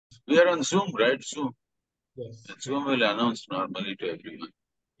We are on Zoom, right? Zoom. Yes. And Zoom will announce normally to everyone.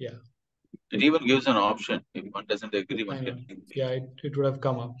 Yeah. It even gives an option. If one doesn't agree, one I know. can leave. Yeah, it would have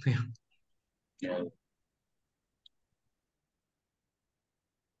come up. Yeah. Yeah.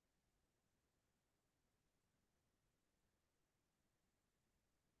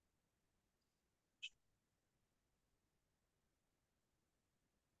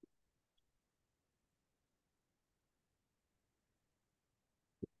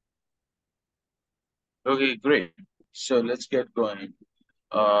 Okay, great. So let's get going.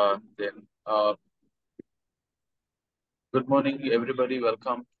 Good morning, everybody.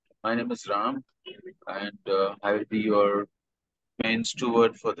 Welcome. My name is Ram, and I will be your main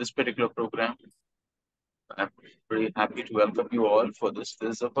steward for this particular program. I'm very happy to welcome you all for this.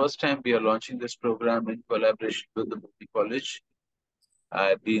 This is the first time we are launching this program in collaboration with the Moody College.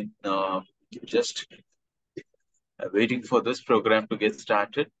 I've been just waiting for this program to get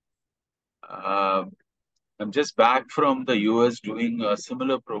started. Um I'm just back from the US doing a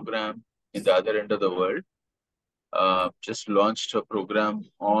similar program in the other end of the world. Just launched a program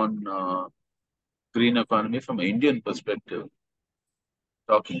on green economy from an Indian perspective,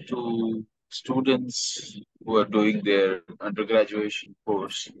 talking to students who are doing their undergraduation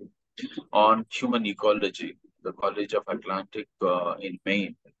course on human ecology, the College of Atlantic in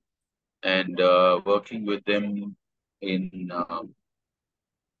Maine, and working with them in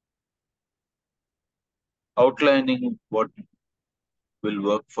outlining what will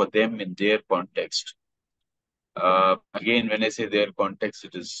work for them in their context. Again, when I say their context,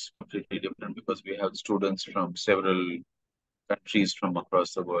 it is completely different because we have students from several countries from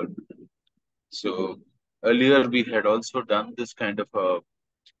across the world. So earlier we had also done this kind of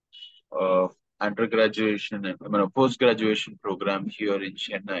a undergraduation, a post-graduation program here in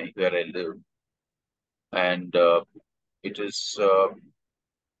Chennai, where I live, and it is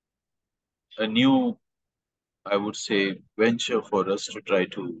a new, I would say, venture for us to try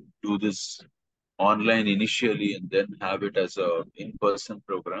to do this online initially and then have it as a in-person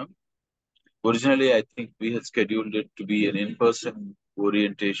program. Originally, I think we had scheduled it to be an in-person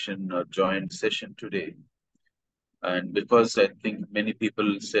orientation or joint session today. And because I think many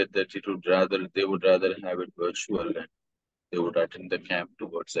people said that they would rather have it virtual and they would attend the camp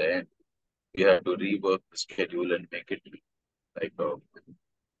towards the end, we had to rework the schedule and make it like a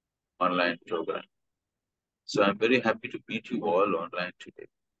online program. So I'm very happy to meet you all online today.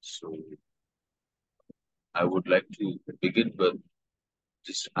 So I would like to begin with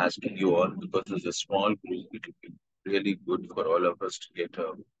just asking you all, because it's a small group, it will be really good for all of us to get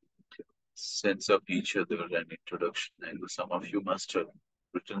a sense of each other and introduction. I know some of you must have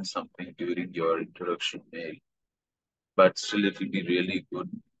written something during your introduction mail, but still it will be really good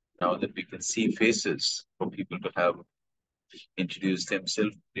now that we can see faces for people to have introduced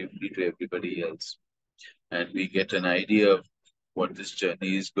themselves briefly to everybody else, and we get an idea of what this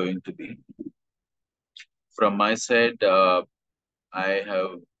journey is going to be. From my side, I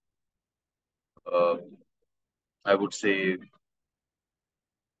have, uh, I would say,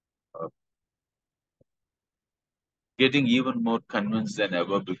 uh, getting even more convinced than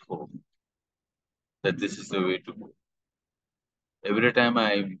ever before that this is the way to go. Every time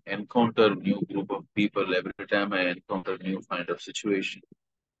I encounter new group of people, every time I encounter new kind of situation,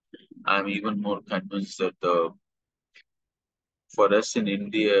 I'm even more convinced that for us in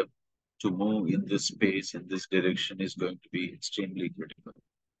India to move in this space, in this direction, is going to be extremely critical.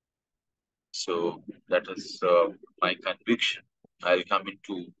 So that is my conviction. I'll come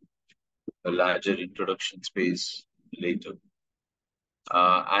into a larger introduction space later.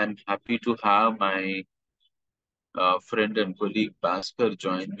 I'm happy to have my friend and colleague Bhaskar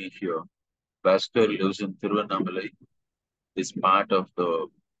join me here. Bhaskar lives in Tiruvannamalai, is part of the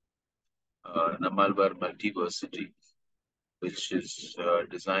Namalvar Multiversity, which is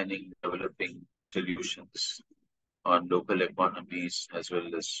designing, developing solutions on local economies as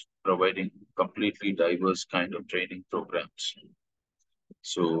well as providing completely diverse kind of training programs.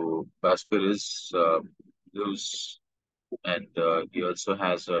 So Bhaskar is lives and he also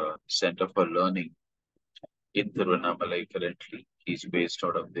has a center for learning in Tiruvannamalai currently. He's based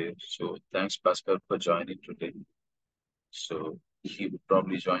out of there. So thanks, Bhaskar, for joining today. So he would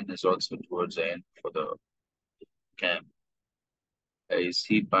probably join us also towards the end for the camp. I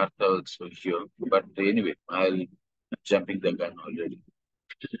see Partha also here. But anyway, I'll jumping the gun already.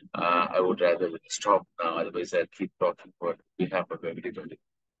 I would rather stop now, otherwise I'll keep talking for behalf of everybody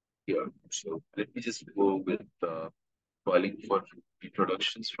here. So let me just go with calling for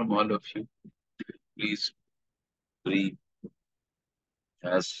introductions from all of you. Please brief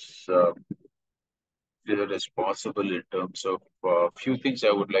as clear as possible in terms of few things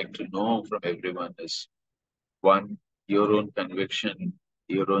I would like to know from everyone is one, your own conviction,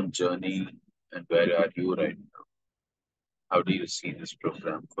 your own journey, and where are you right now? How do you see this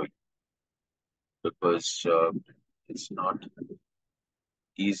program for you? Because it's not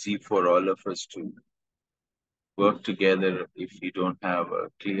easy for all of us to work together if we don't have a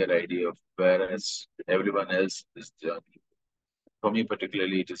clear idea of whereas everyone else is journey. For me,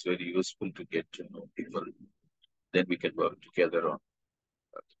 particularly, it is very useful to get to know people. Then we can work together on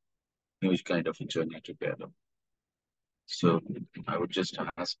a new kind of a journey together. So I would just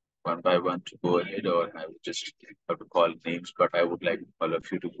ask one by one to go ahead, or I would just have to call names, but I would like all of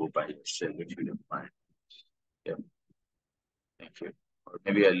you to go by yourself if you don't mind. Yeah, thank you. Or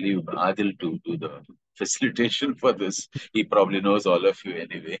maybe I'll leave Adil to do the facilitation for this. He probably knows all of you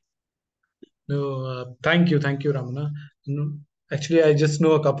anyway. No, thank you, Ramana. No, actually, I just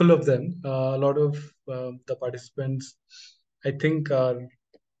know a couple of them. A lot of the participants, I think, are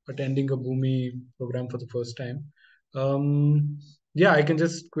attending a Bhumi program for the first time. Yeah, I can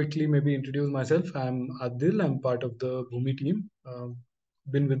just quickly maybe introduce myself. I'm Adil. I'm part of the Bhumi team.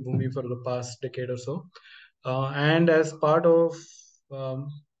 Been with Bhumi for the past decade or so. And as part of um,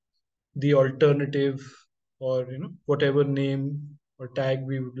 the alternative, or whatever name or tag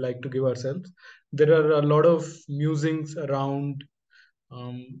we would like to give ourselves, there are a lot of musings around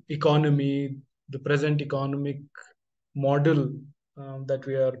economy, the present economic model that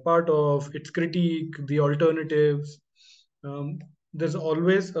we are part of, its critique, the alternatives. um, there's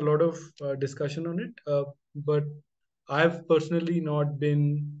always a lot of discussion on it, but I've personally not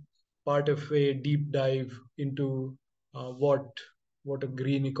been part of a deep dive into what a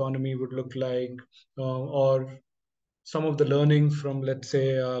green economy would look like, or some of the learnings from, let's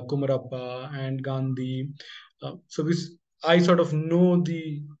say, Kumarappa and Gandhi. I sort of know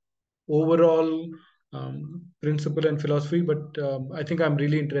the overall principle and philosophy, but I think I'm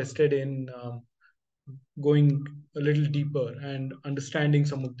really interested in going a little deeper and understanding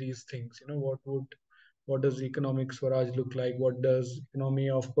some of these things. What does economic Swaraj look like? What does economy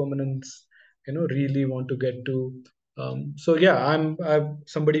of permanence really want to get to? So yeah, I'm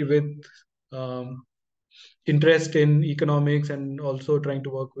somebody with um, interest in economics, and also trying to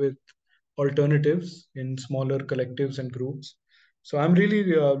work with alternatives in smaller collectives and groups. So I'm really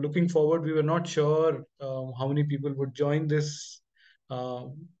looking forward. We were not sure how many people would join this uh,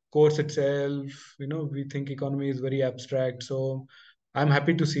 course itself. We think economy is very abstract. So I'm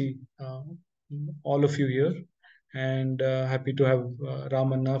happy to see all of you here, and happy to have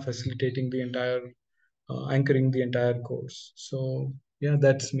Ramanna facilitating the entire, anchoring the entire course. So yeah,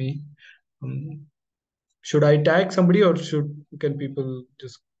 that's me. Um, should I tag somebody, or can people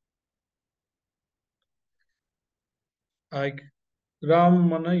just I Ram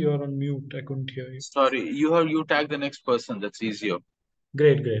Mana, you're on mute. I couldn't hear you. Sorry, you tag the next person. That's easier.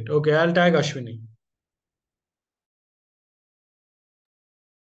 Great, great. Okay, I'll tag Ashwini.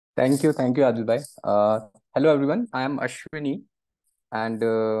 Thank you, Adil bhai. Hello everyone. I am Ashwini and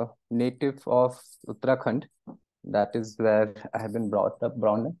native of Uttarakhand. That is where I have been brought up,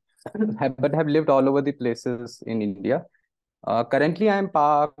 but have lived all over the places in India. Currently, I am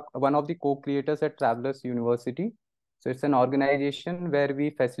one of the co-creators at Travelers University. So it's an organization where we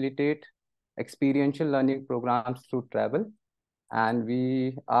facilitate experiential learning programs through travel, and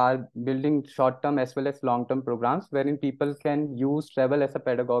we are building short-term as well as long-term programs wherein people can use travel as a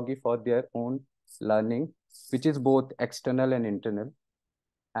pedagogy for their own learning, which is both external and internal.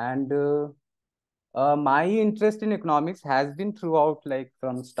 And my interest in economics has been throughout, like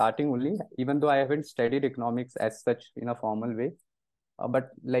from starting only, even though I haven't studied economics as such in a formal way.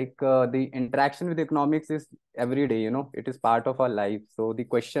 But the interaction with economics is every day, it is part of our life. So the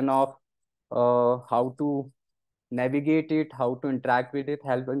question of how to navigate it, how to interact with it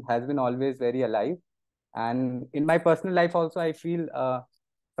has been always very alive. And in my personal life also, I feel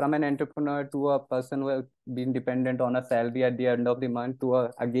from an entrepreneur to a person who has been dependent on a salary at the end of the month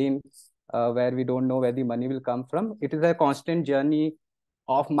to again where we don't know where the money will come from. It is a constant journey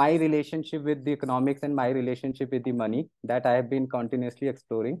of my relationship with the economics and my relationship with the money that I have been continuously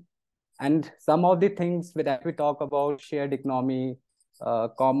exploring. And some of the things that we talk about, shared economy,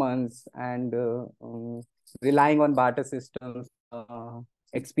 commons, and relying on barter systems,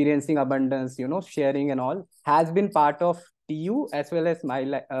 experiencing abundance, sharing and all, has been part of TU as well as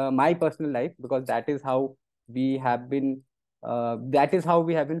my personal life, because that is how we have been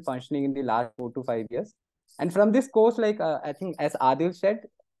functioning in the last 4 to 5 years. And from this course, I think as Adil said,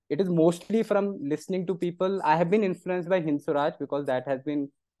 it is mostly from listening to people. I have been influenced by Hind Swaraj because that has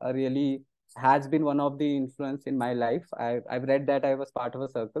been really has been one of the influence in my life. I've read that. I was part of a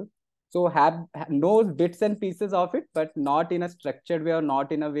circle. So know bits and pieces of it, but not in a structured way or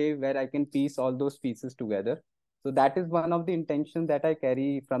not in a way where I can piece all those pieces together. So that is one of the intentions that I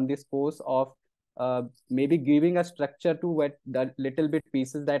carry from this course of maybe giving a structure to what the little bit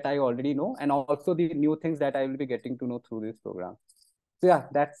pieces that I already know, and also the new things that I will be getting to know through this program. So yeah,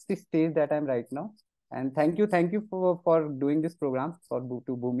 that's the stage that I'm right now. And thank you for doing this program to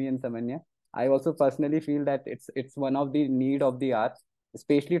Bhumi and Samanya. I also personally feel that it's one of the need of the hour,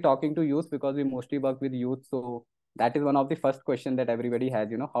 especially talking to youth, because we mostly work with youth. So that is one of the first question that everybody has.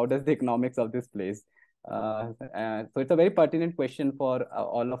 How does the economics of this plays? So it's a very pertinent question for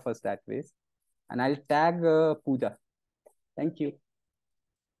all of us that ways. And I'll tag Pooja. Thank you.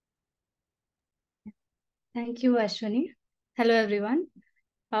 Thank you, Ashwini. Hello, everyone.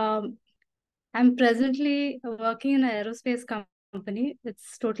 I'm presently working in an aerospace company.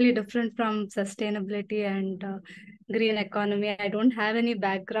 It's totally different from sustainability and green economy. I don't have any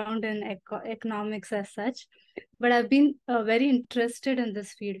background in economics as such, but I've been very interested in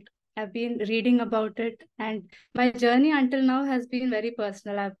this field. I've been reading about it, and my journey until now has been very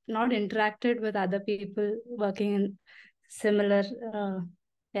personal. I've not interacted with other people working in similar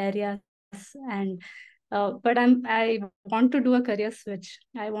areas, and but I want to do a career switch.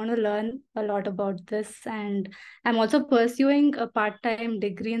 I want to learn a lot about this, and I'm also pursuing a part-time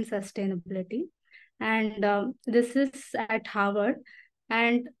degree in sustainability, and this is at Harvard.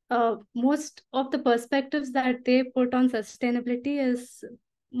 And most of the perspectives that they put on sustainability is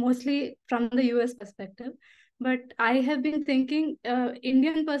mostly from the US perspective, but I have been thinking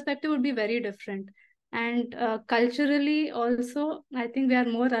Indian perspective would be very different. And culturally also, I think we are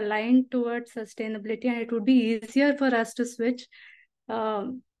more aligned towards sustainability, and it would be easier for us to switch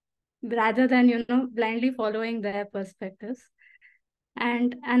um, rather than blindly following their perspectives.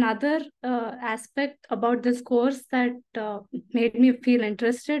 And another aspect about this course that made me feel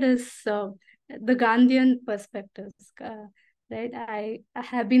interested is the Gandhian perspectives. Right, I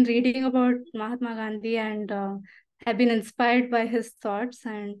have been reading about Mahatma Gandhi and have been inspired by his thoughts.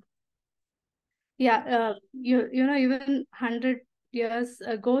 And yeah, even 100 years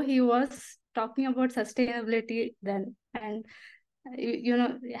ago, he was talking about sustainability then. And,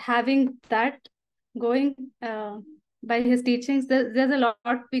 having that going by his teachings, there's a lot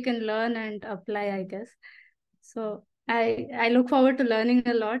we can learn and apply, I guess. So I look forward to learning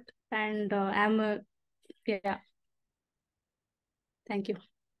a lot, and yeah. Thank you.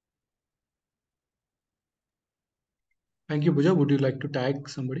 Thank you, Pooja. Would you like to tag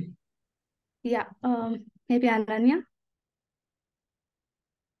somebody? Yeah, maybe Ananya.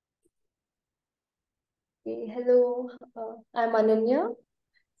 Hello, I'm Ananya.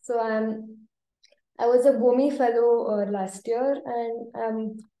 So I was a Bhumi fellow last year, and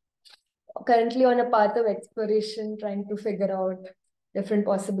I'm currently on a path of exploration, trying to figure out different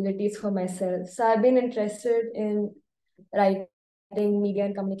possibilities for myself. So I've been interested in writing, media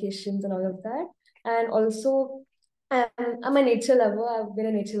and communications and all of that. And also, I'm a nature lover. I've been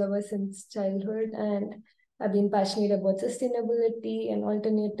a nature lover since childhood, and I've been passionate about sustainability and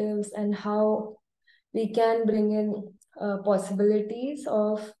alternatives and how we can bring in possibilities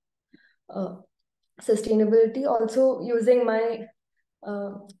of sustainability. Also, using my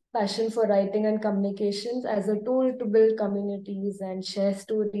uh, passion for writing and communications as a tool to build communities and share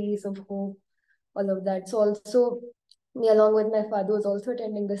stories of hope, all of that. So also, me along with my father was also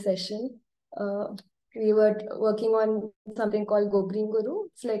attending the session. We were working on something called Go Green Guru.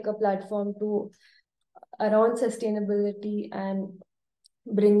 It's like a platform to around sustainability and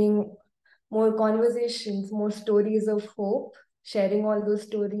bringing more conversations, more stories of hope, sharing all those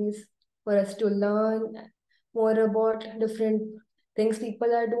stories for us to learn more about different things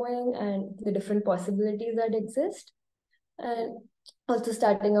people are doing and the different possibilities that exist. And also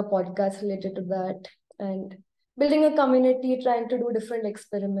starting a podcast related to that and building a community, trying to do different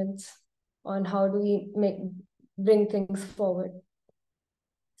experiments on how do we bring things forward.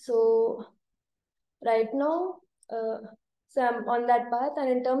 So right now, so I'm on that path. And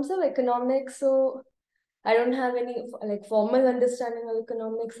in terms of economics, so I don't have any like formal understanding of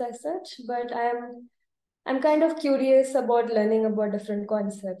economics as such, but I'm kind of curious about learning about different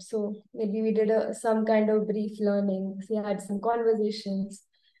concepts. So maybe we did some kind of brief learning. We had some conversations.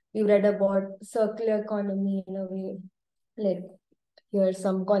 We read about circular economy in a way, like here's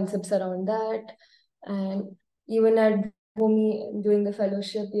some concepts around that. And even at Bhumi during the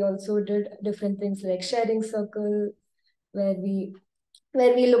fellowship, we also did different things like sharing circle, where we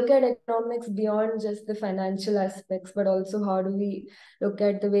look at economics beyond just the financial aspects, but also how do we look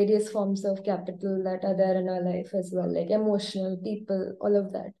at the various forms of capital that are there in our life as well, like emotional, people, all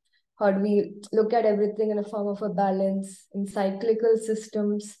of that. How do we look at everything in a form of a balance in cyclical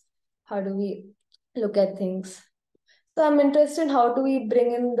systems? how do we look at things. So I'm interested in how do we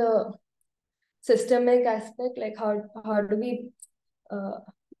bring in the systemic aspect, like how do we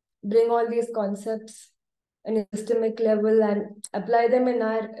bring all these concepts on a systemic level and apply them in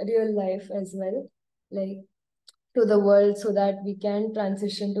our real life as well, like to the world, so that we can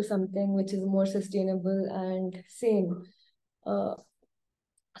transition to something which is more sustainable and sane.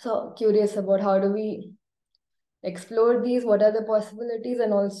 So curious about how do we explore these, what are the possibilities,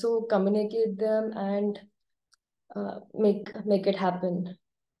 and also communicate them and make it happen,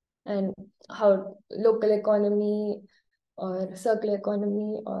 and how local economy or circular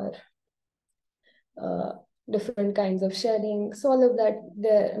economy or different kinds of sharing. So all of that,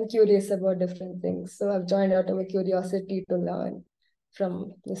 I'm curious about different things. So I've joined out of a curiosity to learn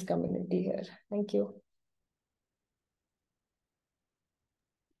from this community here. Thank you.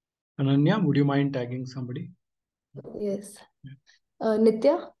 Ananya, would you mind tagging somebody? Yes.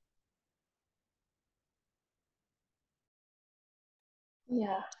 Nitya?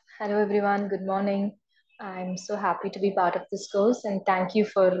 Yeah. Hello, everyone. Good morning. I'm so happy to be part of this course, and thank you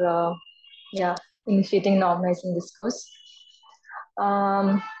for initiating and organizing this course.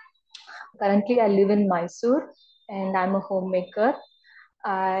 Currently, I live in Mysore, and I'm a homemaker.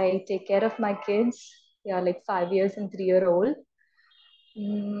 I take care of my kids. Like 5 years and 3 year old.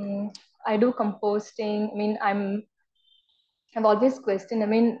 I do composting. I mean, I've always questioned,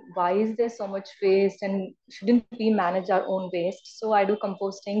 why is there so much waste and shouldn't we manage our own waste? So I do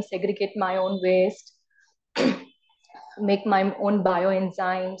composting, segregate my own waste, make my own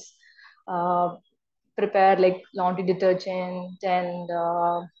bioenzymes, prepare like laundry detergent and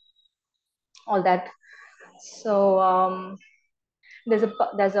all that. So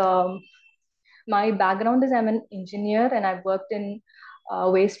my background is I'm an engineer and I've worked in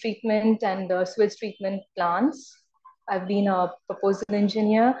waste treatment and sewage treatment plants. I've been a proposal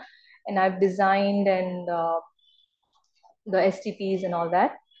engineer and I've designed and the STPs and all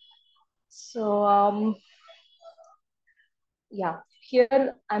that. So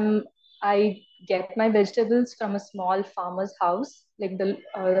here I get my vegetables from a small farmer's house. Like the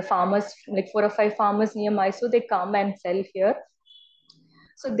farmers, like 4 or 5 farmers near Mysore, they come and sell here.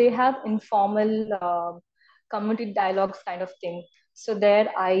 So they have informal community dialogues kind of thing. So there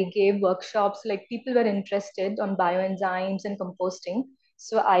I gave workshops, like people were interested on bioenzymes and composting.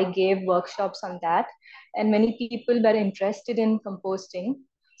 So I gave workshops on that. And many people were interested in composting.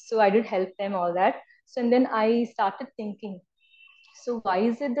 So I did help them all that. So and then I started thinking, so why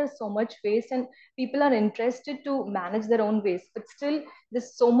is it there's so much waste and people are interested to manage their own waste, but still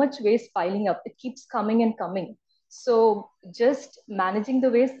there's so much waste piling up. It keeps coming and coming. So just managing the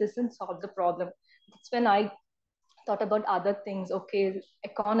waste doesn't solve the problem. That's when I thought about other things. Okay,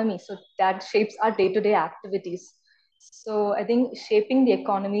 economy. So that shapes our day-to-day activities. So I think shaping the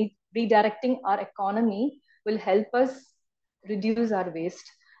economy, redirecting our economy will help us reduce our waste.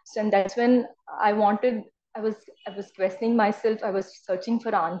 So and that's when I was questioning myself. I was searching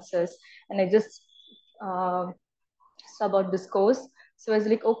for answers, and I just saw about this course. So I was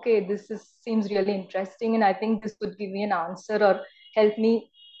like, okay, seems really interesting, and I think this would give me an answer or help me,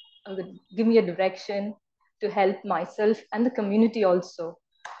 give me a direction to help myself and the community also.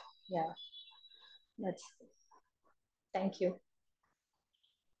 Yeah, thank you.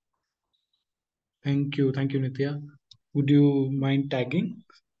 Thank you, Nitya. Would you mind tagging?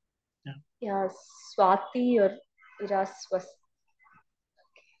 Yeah, Swati or Iras was.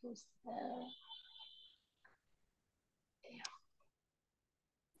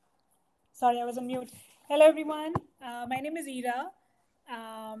 Sorry, I was on mute. Hello, everyone. My name is Ira.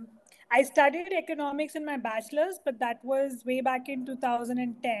 I studied economics in my bachelor's, but that was way back in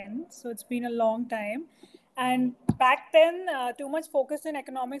 2010. So it's been a long time. And back then, too much focus in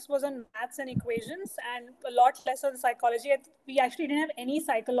economics was on maths and equations and a lot less on psychology. We actually didn't have any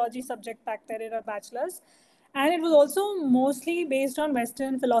psychology subject back then in our bachelor's. And it was also mostly based on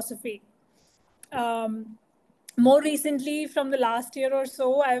Western philosophy. More recently, from the last year or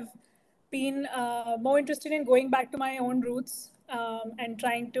so, I've been more interested in going back to my own roots and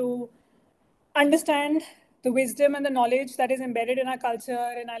trying to understand the wisdom and the knowledge that is embedded in our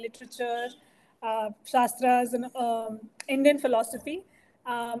culture, in our literature, shastras, and Indian philosophy.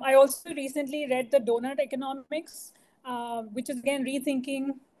 I also recently read The Donut Economics, which is again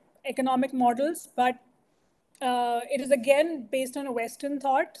rethinking economic models, but it is again based on a Western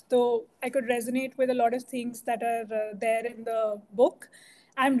thought, though I could resonate with a lot of things that are there in the book.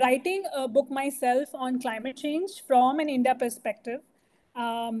 I'm writing a book myself on climate change from an India perspective.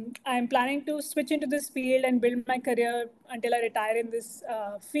 I'm planning to switch into this field and build my career until I retire in this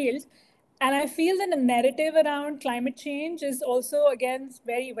field. And I feel that the narrative around climate change is also, again,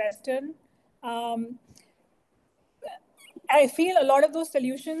 very Western. I feel a lot of those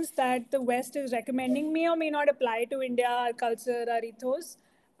solutions that the West is recommending may or may not apply to India, our culture, our ethos.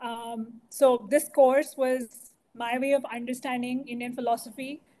 So this course was my way of understanding Indian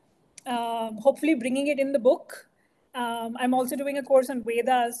philosophy, hopefully bringing it in the book. I'm also doing a course on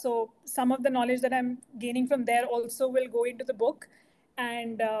Vedas, so some of the knowledge that I'm gaining from there also will go into the book.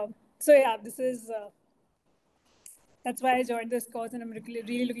 And so yeah, this is, that's why I joined this course, and I'm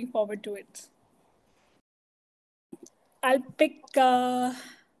really looking forward to it. I'll pick,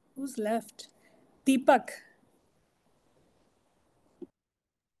 who's left? Deepak.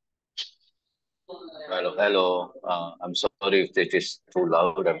 Hello. I'm sorry if it is too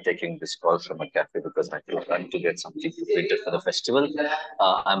loud. I'm taking this call from a cafe because I have run to get something printed for the festival.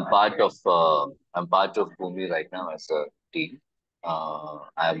 I'm part of Bhumi right now as a team.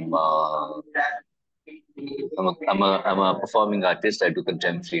 I'm a performing artist. I do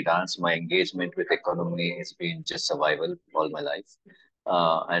contemporary dance. My engagement with economy has been just survival all my life.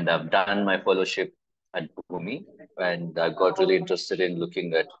 And I've done my fellowship at Bhumi, and I got really interested in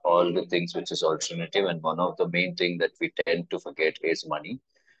looking at all the things which is alternative. And one of the main thing that we tend to forget is money.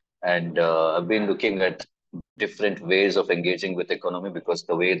 And I've been looking at different ways of engaging with economy because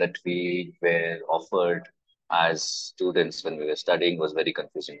the way that we were offered as students when we were studying was very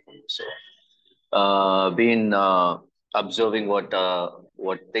confusing for me. So been observing what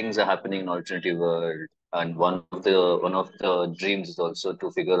things are happening in alternative world, and one of the dreams is also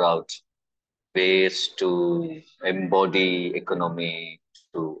to figure out ways to embody economy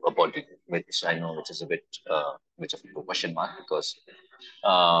to a body, which I know which is a bit which of a question mark because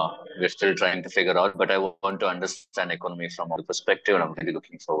we're still trying to figure out. But I want to understand economy from all perspective, and I'm really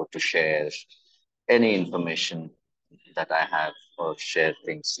looking forward to share any information that I have or share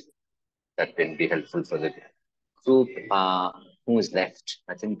things that can be helpful for the group. Who is left?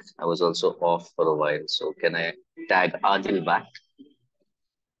 I think I was also off for a while. So can I tag Adil back?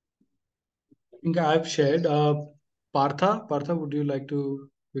 I think I've shared. Partha, would you like to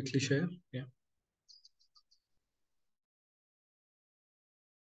quickly share? Yeah.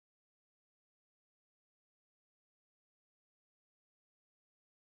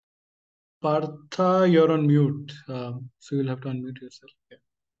 Partha, you're on mute. So you'll have to unmute yourself. Yeah.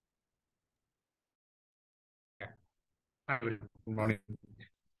 Good morning.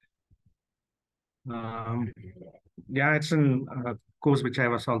 Yeah, it's a course which I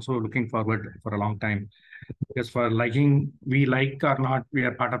was also looking forward for a long time because we like or not, we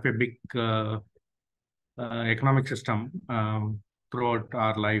are part of a big economic system throughout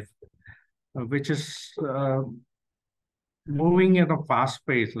our life, which is moving at a fast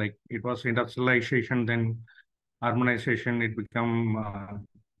pace. Like it was industrialization, then urbanization, it become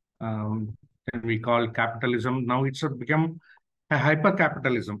then we call capitalism. Now it's become a hyper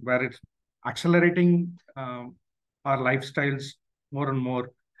capitalism where it's accelerating our lifestyles more and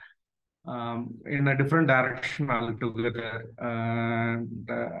more in a different direction altogether.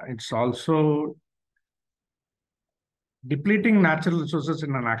 It's also depleting natural resources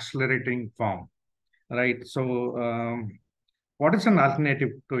in an accelerating form, right? So what is an alternative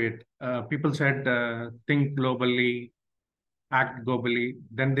to it? People said think globally, act globally.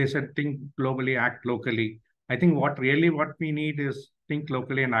 Then they said think globally, act locally. I think what we need is think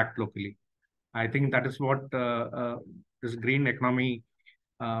locally and act locally. I think that is what this green economy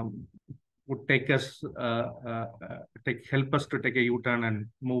would take us, help us to take a U-turn and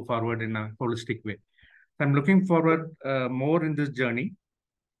move forward in a holistic way. So I'm looking forward more in this journey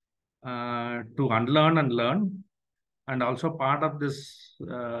to unlearn and learn, and also part of this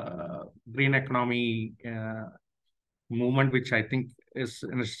green economy movement, which I think is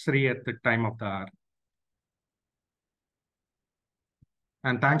necessary at the time of the hour.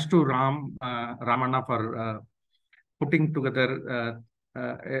 And thanks to Ramana for putting together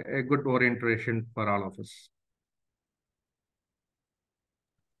a good orientation for all of us.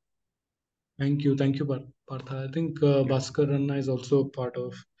 Thank you, Partha. I think Bhaskar Ranna is also part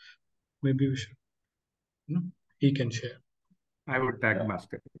of. Maybe we should, he can share. I would tag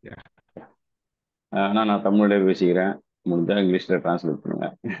Bhaskar. Yeah. நான் தமிழில் பேசிக்கிறேன், முடிஞ்சா இங்கிலீஷில் translate பண்ணுங்க.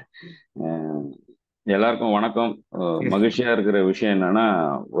 எல்லாருக்கும் வணக்கம். மகிழ்ச்சியாக இருக்கிற விஷயம் என்னன்னா,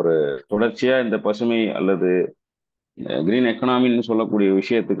 ஒரு தொடர்ச்சியாக இந்த பசுமை அல்லது கிரீன் எக்கனாமின்னு சொல்லக்கூடிய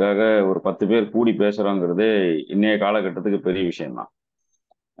விஷயத்துக்காக ஒரு 10 பேர் கூடி பேசுகிறோங்கிறதே இன்னைய காலகட்டத்துக்கு பெரிய விஷயம்தான்.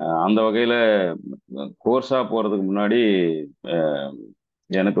 அந்த வகையில் கோர்ஸாக போகிறதுக்கு முன்னாடி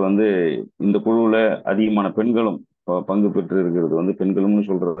எனக்கு இந்த குழுவில் அதிகமான பெண்களும் பங்கு பெற்று இருக்கிறது பெண்களும்னு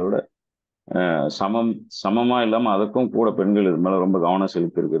சொல்கிறத விட சமமா இல்லாம அதுக்கும் கூட பெண்கள் இது மேல ரொம்ப கவனம்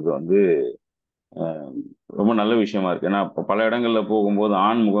செலுத்தி இருக்கிறது வந்து ரொம்ப நல்ல விஷயமா இருக்கு. ஏன்னா இப்போ பல இடங்கள்ல போகும்போது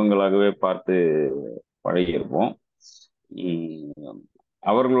ஆண் முகங்களாகவே பார்த்து பழகி இருப்போம்.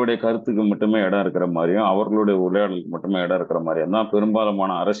 அவர்களுடைய கருத்துக்கு மட்டுமே இடம் இருக்கிற மாதிரியும் அவர்களுடைய உரையாடலுக்கு மட்டுமே இடம் இருக்கிற மாதிரியும் தான்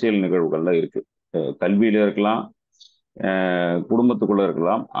பெரும்பாலான அரசியல் நிகழ்வுகள்ல இருக்கு. கல்வியில இருக்கலாம், குடும்பத்துக்குள்ள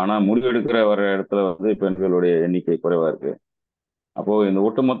இருக்கலாம். ஆனா முடிவெடுக்கிற வர இடத்துல வந்து பெண்களுடைய எண்ணிக்கை குறைவா இருக்கு. அப்போ இந்த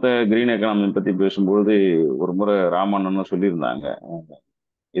ஒட்டுமொத்த கிரீன் எக்கனாமி பத்தி பேசும்போது ஒரு முறை ராமண்ணனும் சொல்லியிருந்தாங்க.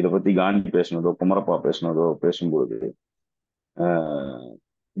 இதை பத்தி காந்தி பேசினதோ குமரப்பா பேசினதோ பேசும்போது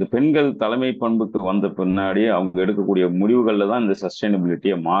இந்த பெண்கள் தலைமை பண்புக்கு வந்த பின்னாடி அவங்க எடுக்கக்கூடிய முடிவுகள்ல தான் இந்த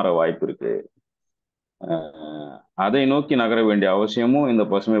சஸ்டைனபிலிட்டியை மாற வாய்ப்பு இருக்கு. அதை நோக்கி நகர வேண்டிய அவசியமும் இந்த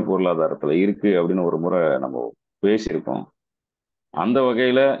பசுமை பொருளாதாரத்துல இருக்கு அப்படின்னு ஒரு முறை நம்ம பேசியிருக்கோம். அந்த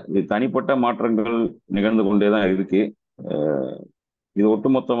வகையில இது தனிப்பட்ட மாற்றங்கள் நிகழ்ந்து கொண்டேதான் இருக்கு. இது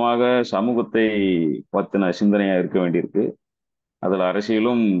ஒட்டுமொத்தமாக சமூகத்தை பத்தின சிந்தனையா இருக்க வேண்டியிருக்கு. அதுல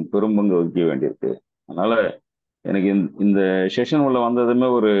அரசியலும் பெரும் பங்கு வகிக்க வேண்டியிருக்கு. அதனால எனக்கு இந்த செஷன் உள்ள வந்ததுமே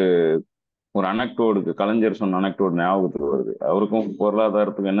ஒரு அனக்டோடுக்கு கலைஞர் சொன்ன அனக்டோடு ஞாபகத்துக்கு வருது. அவருக்கும்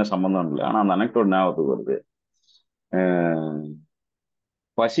பொருளாதாரத்துக்கு என்ன சம்பந்தம் இல்லை, ஆனா அந்த அனக்டோடு ஞாபகத்துக்கு வருது.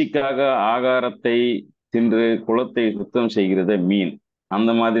 பசிக்காக ஆகாரத்தை தின்று குளத்தை சுத்தம் செய்கிறத மீன்,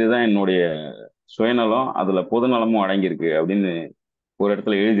 அந்த மாதிரி தான் என்னுடைய சுயநலம் அதுல பொதுநலமும் அடங்கியிருக்கு அப்படின்னு ஒரு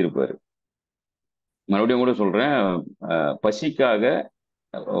இடத்துல எழுதியிருப்பாரு. மறுபடியும் கூட சொல்றேன், பசிக்காக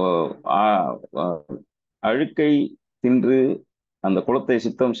அழுக்கை தின்று அந்த குளத்தை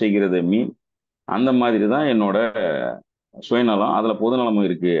சுத்தம் செய்கிறது மீன், அந்த மாதிரி தான் என்னோட சுயநலம், அதுல பொதுநலமும்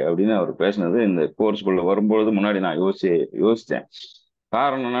இருக்கு அப்படின்னு அவர் பேசினது இந்த கோர்ஸ்குள்ள வரும்பொழுது முன்னாடி நான் யோசித்தேன்.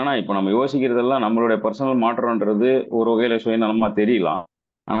 காரணம் என்னன்னா, இப்போ நம்ம யோசிக்கிறதெல்லாம் நம்மளுடைய பர்சனல் மாற்றம்ன்றது ஒரு வகையில சுயநலமா தெரியலாம்,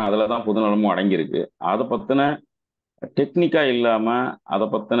 ஆனா அதுலதான் பொதுநலமும் அடங்கியிருக்கு. அதை பத்தின டெக்னிக்கா இல்லாம அதை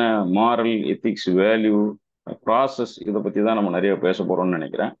பத்தின மாரல், எத்திக்ஸ், வேல்யூ, ப்ராசஸ், இதை பத்தி தான் நம்ம நிறைய பேச போறோம்னு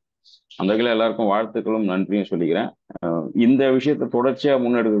நினைக்கிறேன். அந்த வகையில் எல்லாருக்கும் வாழ்த்துக்களும் நன்றியும் சொல்லிக்கிறேன். இந்த விஷயத்தை தொடர்ச்சியா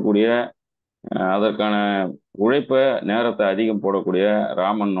முன்னெடுக்கக்கூடிய அதற்கான உழைப்பை நேரத்தை அதிகம் போடக்கூடிய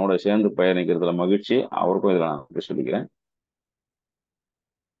ராமனோட சேர்ந்து பயணிக்கிறதுல மகிழ்ச்சி. அவருக்கும் இதில் நான் சொல்லிக்கிறேன்.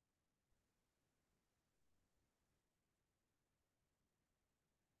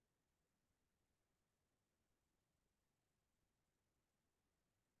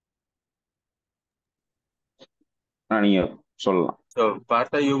 நீங்க சொல்லலாம். So,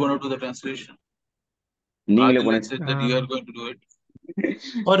 Partha, you going to do the translation? நீங்களே Adil said that you are going to do it.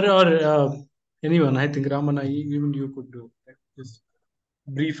 Or anyone, I think Ramana, even you could do it. Just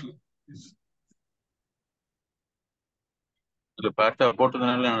briefly. Partha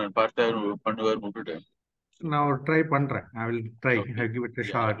போட்டதுனால நான் Partha பண்ணுவார் விட்டுட்டு. Now try பண்றேன். I will try. Okay. I'll give it a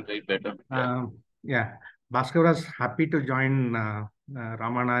shot. Right, better. Yeah. Bhaskar was happy to join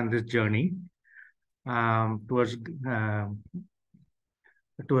Ramana in this journey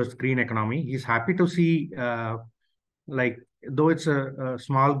towards green economy. He's happy to see, like, though it's a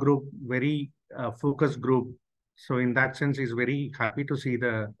small group, very focused group. So in that sense, he's very happy to see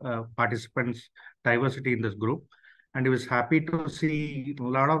the participants' diversity in this group. And he was happy to see a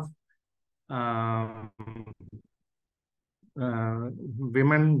lot of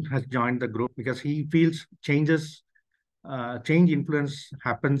women has joined the group, because he feels change influence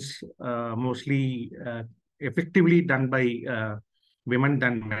happens mostly effectively done by women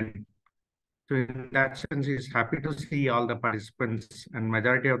than men. So in that sense, he's happy to see all the participants and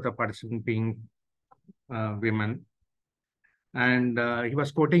majority of the participants being women. And he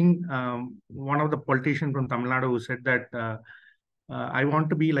was quoting one of the politicians from Tamil Nadu who said that I want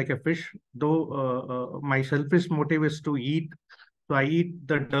to be like a fish, though my selfish motive is to eat. So I eat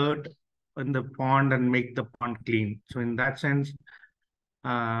the dirt in the pond and make the pond clean. So in that sense,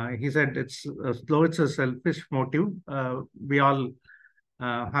 he said though it's a selfish motive, we all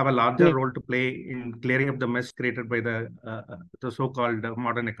have a larger role to play in clearing up the mess created by the so-called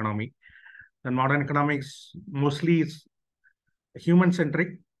modern economy. And modern economics mostly is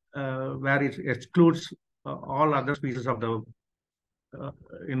human-centric, where it excludes all other species of the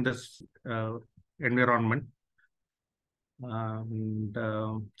in this environment.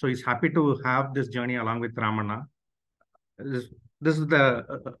 So he's happy to have this journey along with Ramana. This is the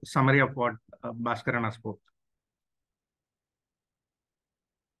summary of what Bhaskarana spoke.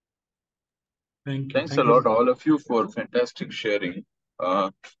 Thanks a lot, all of you, for fantastic sharing.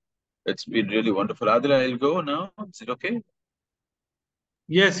 It's been really wonderful. Adil, I'll go now. Is it okay?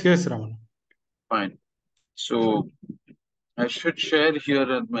 Yes, Ramana. Fine. So I should share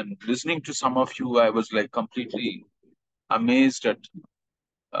here, when listening to some of you, I was like completely amazed at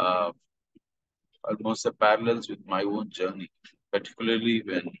almost the parallels with my own journey, particularly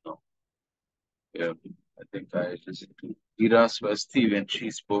when Yeah, I think I listened to Ira Swasti when she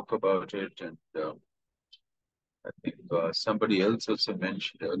spoke about it, and I think somebody else also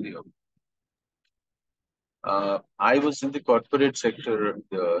mentioned earlier. I was in the corporate sector in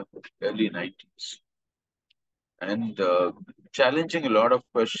the early 90s and challenging a lot of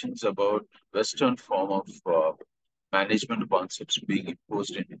questions about Western form of management concepts being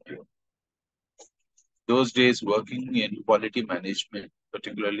imposed in India. Those days, working in quality management,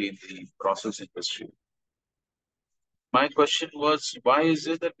 particularly in the process industry. My question was, why is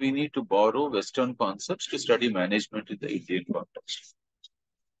it that we need to borrow Western concepts to study management in the Indian context?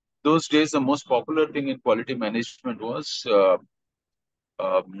 Those days, the most popular thing in quality management was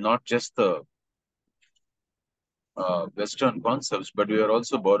not just the Western concepts, but we are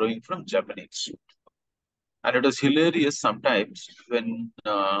also borrowing from Japanese. And it was hilarious sometimes when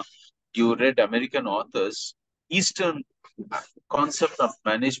you read American authors, Eastern concept of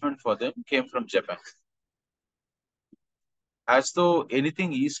management for them came from Japan. As though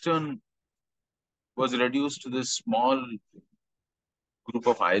anything Eastern was reduced to this small group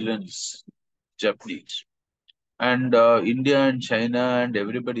of islands, Japanese. And India and China and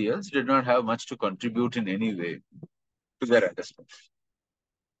everybody else did not have much to contribute in any way to their understanding.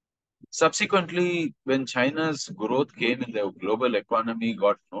 Subsequently, when China's growth came in the global economy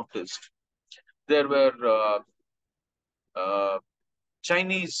got noticed, there were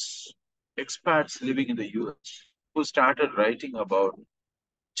Chinese expats living in the US who started writing about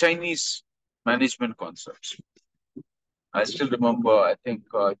Chinese management concepts. I still remember, I think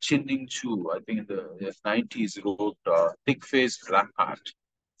Chin-Ning Chu, I think in the 90s, wrote Thick-Faced Black Heart.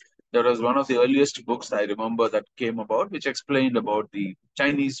 That was one of the earliest books I remember that came about, which explained about the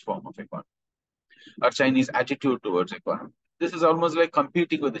Chinese form of economy or Chinese attitude towards economy. This is almost like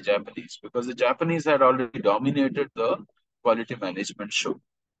competing with the Japanese because the Japanese had already dominated the quality management show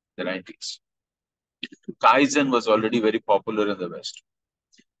in the 90s. Kaizen was already very popular in the West.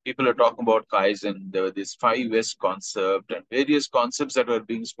 People are talking about Kaizen. There were this 5S concept and various concepts that were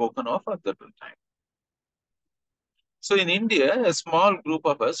being spoken of at that time. So in India, a small group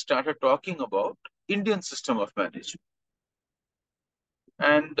of us started talking about Indian system of management.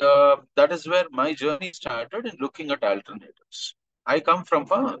 And that is where my journey started in looking at alternatives. I come from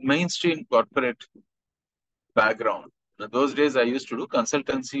a mainstream corporate background. In those days, I used to do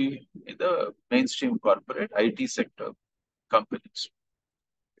consultancy in the mainstream corporate IT sector companies.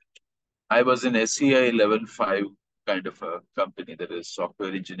 I was in SEI level 5 kind of a company, that is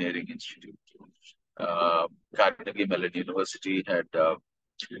Software Engineering Institute. Carnegie Mellon University had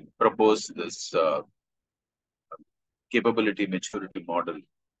proposed this capability maturity model,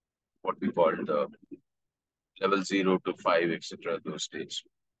 what we called level 0 to 5, etc. those days.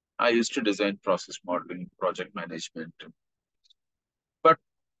 I used to design process modeling, project management. But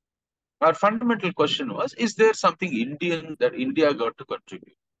our fundamental question was, is there something Indian that India got to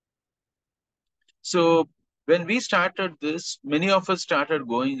contribute? So when we started this, many of us started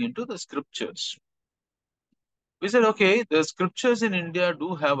going into the scriptures. We said, okay, the scriptures in India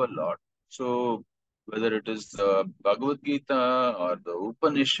do have a lot. So whether it is the Bhagavad Gita or the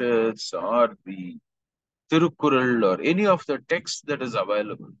Upanishads or the Tirukkural or any of the texts that is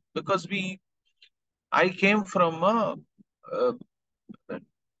available, because I came from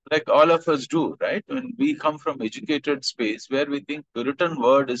like all of us do, right? When we come from educated space where we think the written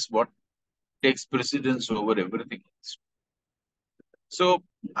word is what takes precedence over everything else. So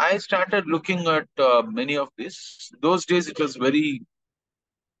I started looking at many of these. Those days it was very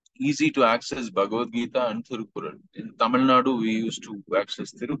easy to access Bhagavad Gita and Tirukkural. In Tamil Nadu, we used to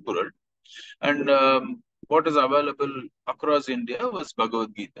access Tirukkural. And what is available across India was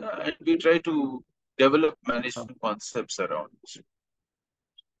Bhagavad Gita. And we try to develop management concepts around it.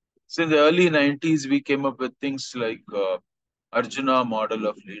 So in the early 90s, we came up with things like Arjuna model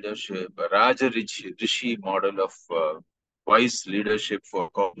of leadership, Raja Rishi model of wise leadership for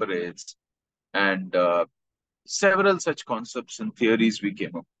corporates, and several such concepts and theories we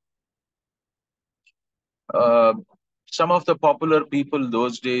came up. Some of the popular people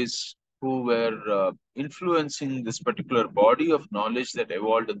those days who were influencing this particular body of knowledge that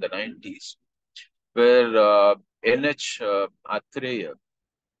evolved in the 90s were N.H. Atreya,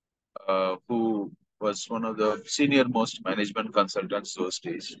 who was one of the senior most management consultants those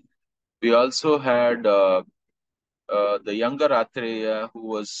days. We also had the younger Atreya, who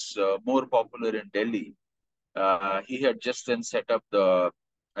was more popular in Delhi. He had just then set up I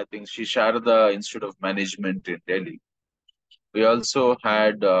think, Sri Sharada Institute of Management in Delhi. We also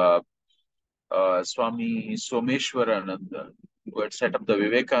had Swami Someshwarananda, who had set up the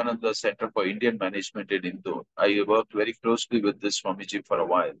Vivekananda Center for Indian Management in Indore. I worked very closely with this Swamiji for a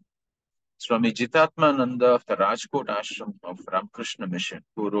while. Swami Jitatmananda of the Rajkot Ashram of Ramakrishna Mission,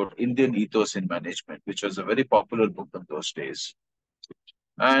 who wrote Indian Ethos in Management, which was a very popular book in those days.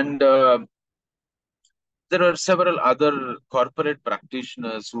 And there are several other corporate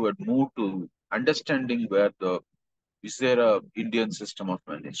practitioners who had moved to understanding is there a Indian system of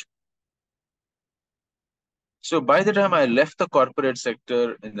management. So by the time I left the corporate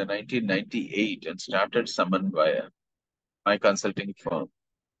sector in the 1998 and started Samanvaya, my consulting firm,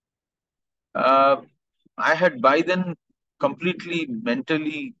 I had by then completely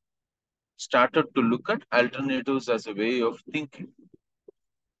mentally started to look at alternatives as a way of thinking.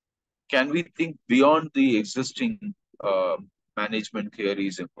 Can we think beyond the existing management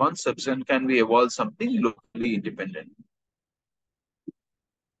theories and concepts, and can we evolve something locally independent?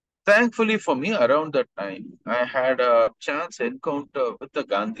 Thankfully for me, around that time, I had a chance encounter with a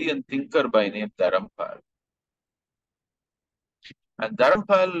Gandhian thinker by name Dharampal. And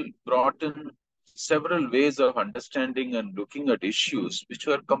Dharampal brought in several ways of understanding and looking at issues which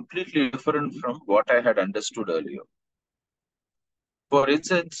were completely different from what I had understood earlier. For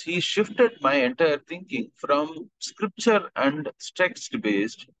instance, he shifted my entire thinking from scripture and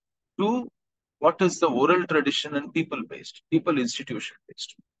text-based to what is the oral tradition and people-based, people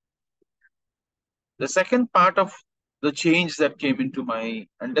institution-based. The second part of the change that came into my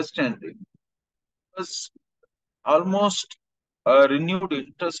understanding was almost a renewed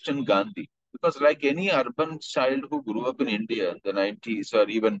interest in Gandhi. Because like any urban child who grew up in India in the 90s, or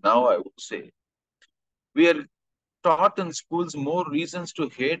even now, I would say, we are taught in schools more reasons to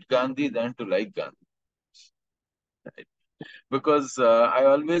hate Gandhi than to like Gandhi. Right? Because I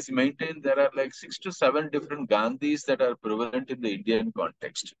always maintain there are like 6 to 7 different Gandhis that are prevalent in the Indian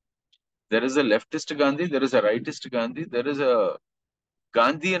context. There is a leftist Gandhi, there is a rightist Gandhi, there is a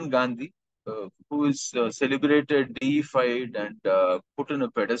Gandhian Gandhi, who is celebrated, deified, and put in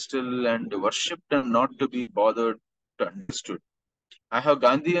a pedestal and worshipped and not to be bothered to understood. I have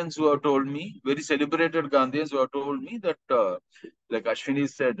Gandhians who have told me, very celebrated Gandhians who have told me that, like Ashwini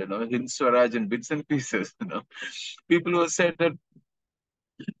said, Hind Swaraj and bits and pieces, people who have said that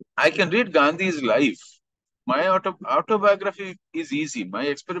I can read Gandhi's life. My autobiography is easy. My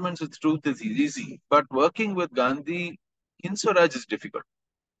experiments with truth is easy. But working with Gandhi, Hind Swaraj is difficult.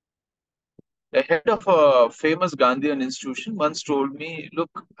 The head of a famous Gandhian institution once told me, look,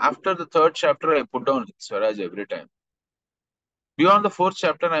 after the 3rd chapter, I put down Hind Swaraj every time. Beyond the 4th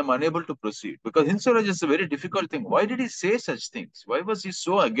chapter, I'm unable to proceed because Hind Swaraj is a very difficult thing. Why did he say such things? Why was he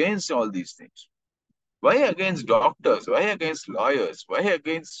so against all these things? Why against doctors? Why against lawyers? Why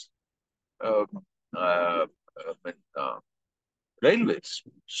against uh, uh, railways?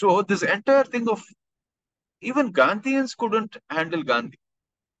 So this entire thing of even Gandhians couldn't handle Gandhi.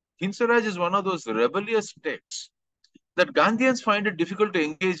 Hind Swaraj is one of those rebellious texts that Gandhians find it difficult to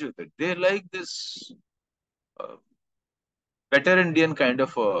engage with it. They like this better Indian kind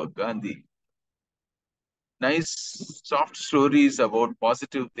of Gandhi. Nice, soft stories about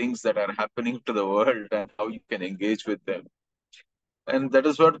positive things that are happening to the world and how you can engage with them. And that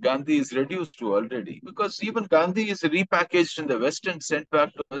is what Gandhi is reduced to already. Because even Gandhi is repackaged in the West and sent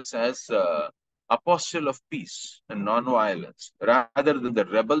back to us as apostle of peace and non-violence, rather than the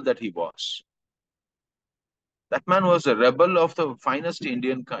rebel that he was. That man was a rebel of the finest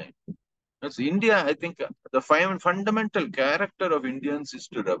Indian kind. As India, I think the fundamental character of Indians is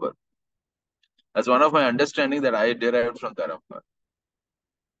to rebel. That's one of my understanding that I derived from Dharampal.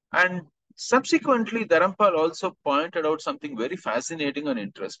 And subsequently, Dharampal also pointed out something very fascinating and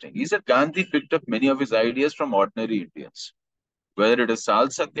interesting. He said Gandhi picked up many of his ideas from ordinary Indians, whether it is Sal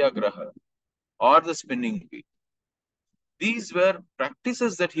Satyagraha or the spinning wheel. These were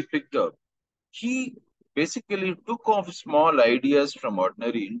practices that he picked up. He basically took off small ideas from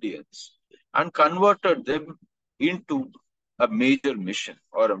ordinary Indians and converted them into a major mission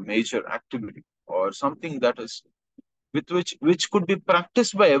or a major activity or something that is which could be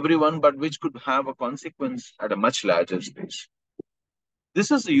practiced by everyone, but which could have a consequence at a much larger space. This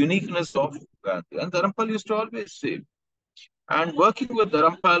is the uniqueness of Gandhi. And Dharampal used to always say. And working with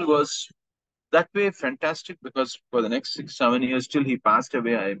Dharampal was that way fantastic because for the next 6, 7 years till he passed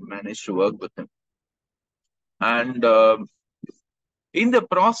away, I managed to work with him. And in the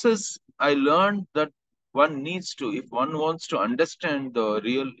process, I learned that one needs to, if one wants to understand the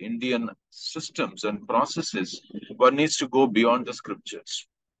real Indian systems and processes, one needs to go beyond the scriptures.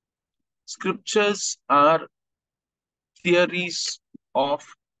 Scriptures are theories of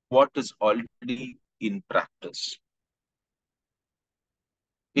what is already in practice.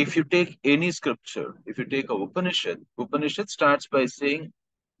 If you take any scripture, if you take a Upanishad starts by saying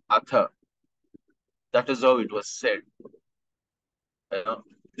Atha. That is how it was said.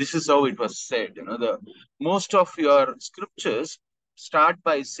 This is how it was said. Most of your scriptures start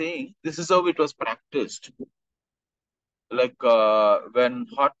by saying this is how it was practiced. Like when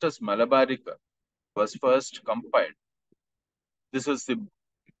Hortus Malabarica was first compiled, this was the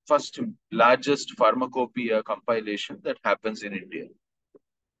first largest pharmacopoeia compilation that happens in India.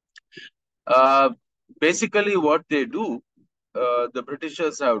 Basically, what they do, the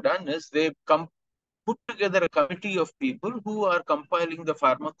Britishers have done is they put together a committee of people who are compiling the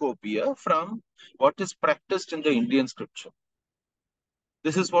pharmacopoeia from what is practiced in the Indian scripture.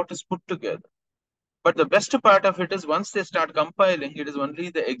 This is what is put together. But the best part of it is once they start compiling, it is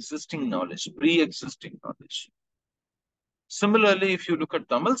only the existing knowledge, pre-existing knowledge. Similarly, if you look at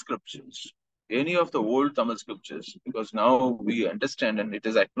Tamil scriptures, any of the old Tamil scriptures, because now we understand and it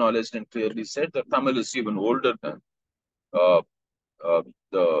is acknowledged and clearly said that Tamil is even older than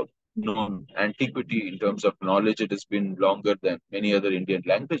the known antiquity in terms of knowledge. It has been longer than many other Indian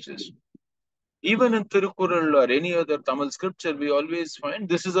languages. Even in Tirukkural or any other Tamil scripture, we always find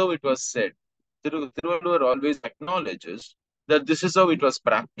this is how it was said. Tiruvallur always acknowledges that this is how it was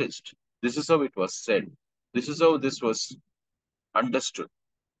practiced. This is how it was said. This is how this was understood.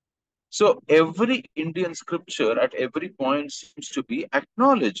 So every Indian scripture at every point seems to be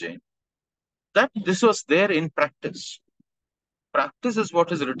acknowledging that this was there in practice. Practice is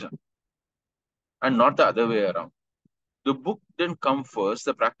what is written and not the other way around. The book didn't come first,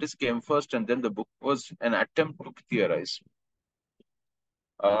 the practice came first, and then the book was an attempt to theorize.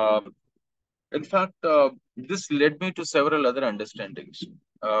 In fact, this led me to several other understandings.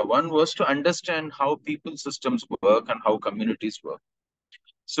 One was to understand how people systems work and how communities work.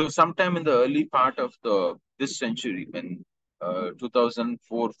 So sometime in the early part of this century, in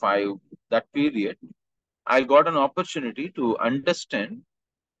 2004-5, that period, I got an opportunity to understand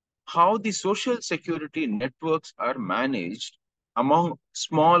how the social security networks are managed among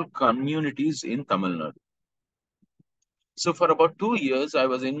small communities in Tamil Nadu. So for about 2 years, I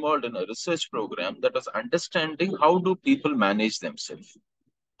was involved in a research program that was understanding how do people manage themselves?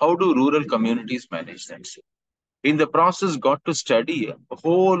 How do rural communities manage themselves? In the process, got to study a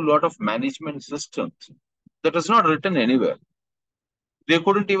whole lot of management systems that was not written anywhere. They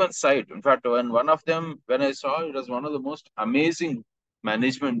couldn't even cite. In fact, when I saw, it was one of the most amazing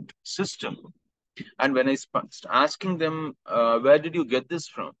management system. And when I asking them, where did you get this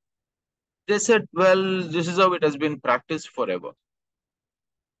from? They said, well, this is how it has been practiced forever.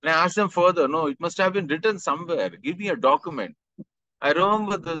 And I asked them further, no, it must have been written somewhere. Give me a document. I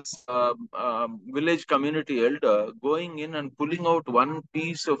remember this village community elder going in and pulling out one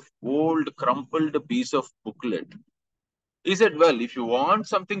piece of old, crumpled piece of booklet. He said, well, if you want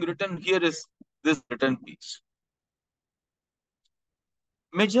something written, here is this written piece.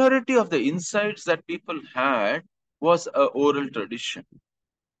 Majority of the insights that people had was an oral tradition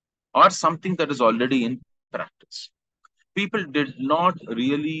or something that is already in practice. People did not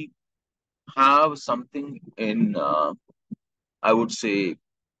really have something in, I would say,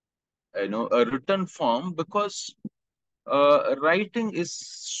 a written form, because writing is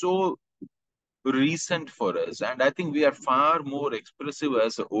so recent for us. And I think we are far more expressive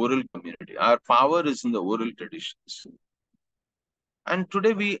as an oral community. Our power is in the oral traditions. And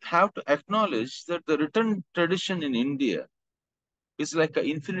today we have to acknowledge that the written tradition in India is like an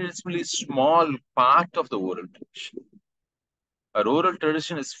infinitesimally small part of the oral tradition. Our oral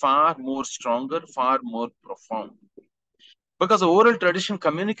tradition is far more stronger, far more profound. Because the oral tradition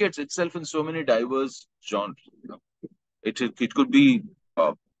communicates itself in so many diverse genres. It could be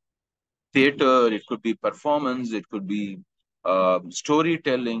theater, it could be performance, it could be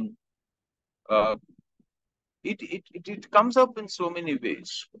storytelling. It comes up in so many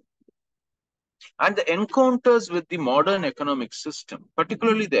ways. And the encounters with the modern economic system,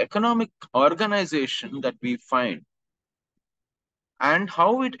 particularly the economic organization that we find, and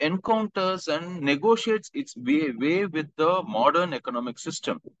how it encounters and negotiates its way with the modern economic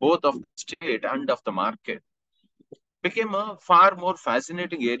system, both of the state and of the market, became a far more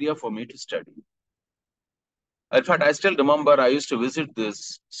fascinating area for me to study. In fact, I still remember I used to visit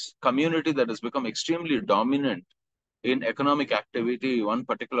this community that has become extremely dominant in economic activity, one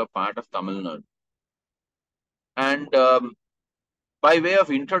particular part of Tamil Nadu. And by way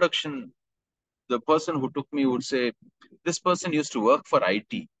of introduction, the person who took me would say, this person used to work for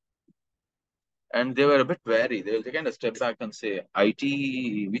IT. And they were a bit wary. They kind of step back and say,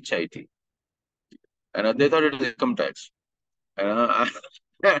 IT, which IT? And they thought it was income tax. I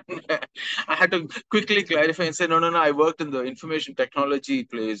had to quickly clarify and say, no, I worked in the information technology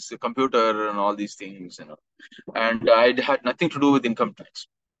place, the computer and all these things, and I had nothing to do with income tax.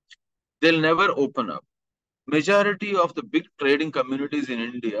 They'll never open up. majority of the big trading communities in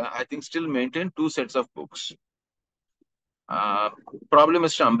India, I think, still maintain two sets of books. Probably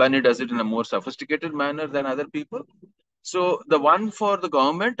Mr. Ambani does it in a more sophisticated manner than other people. So the one for the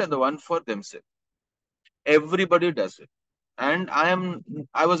government and the one for themselves. Everybody does it. And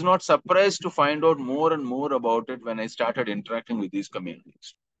I was not surprised to find out more and more about it when I started interacting with these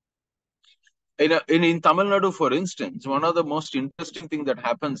communities. In Tamil Nadu, for instance, one of the most interesting thing that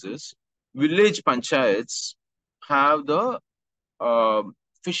happens is village panchayats have the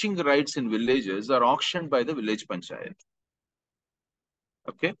fishing rights in villages are auctioned by the village panchayat.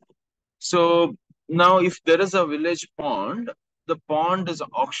 Okay. So now if there is a village pond, the pond is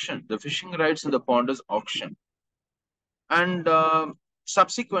auctioned. The fishing rights in the pond is auctioned. And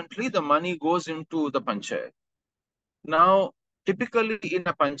subsequently, the money goes into the panchayat. Now, typically in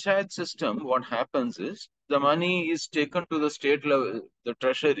a panchayat system, what happens is the money is taken to the state level, the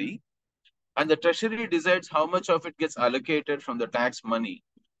treasury, and the treasury decides how much of it gets allocated from the tax money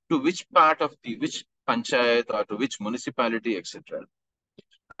to which part of which panchayat or to which municipality, etc.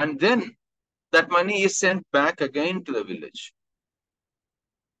 And then that money is sent back again to the village.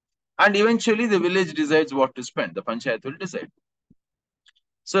 And eventually the village decides what to spend. The panchayat will decide.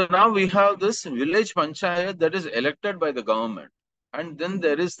 So now we have this village panchayat that is elected by the government. And then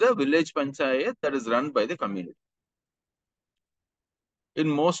there is the village panchayat that is run by the community. In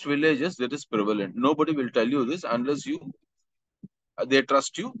most villages, that is prevalent. Nobody will tell you this unless they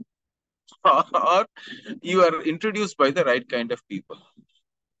trust you or you are introduced by the right kind of people.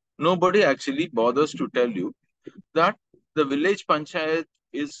 Nobody actually bothers to tell you that the village panchayat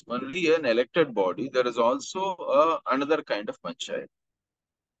is only an elected body. There is also another kind of panchayat.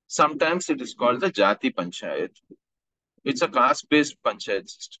 Sometimes it is called the Jati Panchayat. It's a caste-based panchayat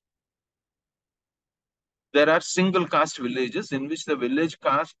system. There are single caste villages in which the village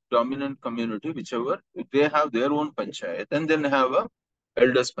caste dominant community, whichever, they have their own panchayat and then have a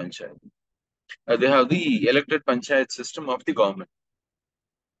elders panchayat. They have the elected panchayat system of the government.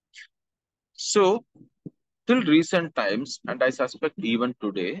 So, till recent times, and I suspect even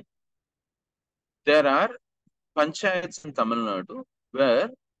today, there are panchayats in Tamil Nadu where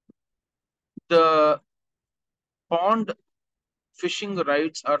the pond fishing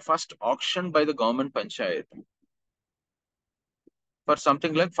rights are first auctioned by the government panchayat for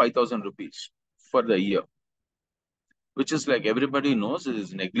something like 5,000 rupees for the year, which is like everybody knows it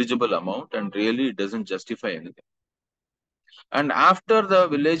is negligible amount and really it doesn't justify anything. And after the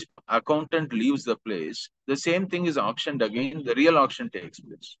village accountant leaves the place, the same thing is auctioned again. The real auction takes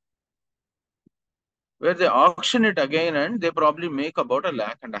place, where they auction it again and they probably make about 1.5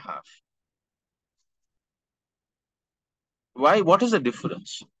 lakh. Why? What is the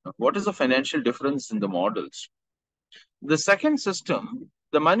difference? What is the financial difference in the models? The second system,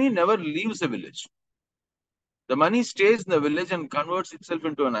 the money never leaves the village. The money stays in the village and converts itself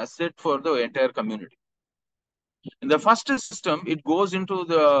into an asset for the entire community. In the first system, it goes into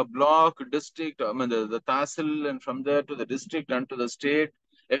the block, district, the tahsil, and from there to the district and to the state,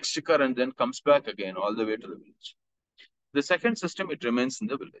 exchequer, and then comes back again all the way to the village. The second system, it remains in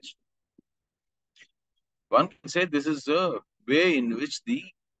the village. One can say this is a way in which the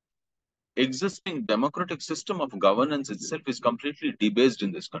existing democratic system of governance itself is completely debased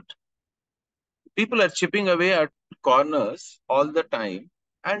in this country. People are chipping away at corners all the time,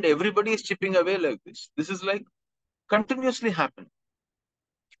 and everybody is chipping away like this. This is like continuously happening.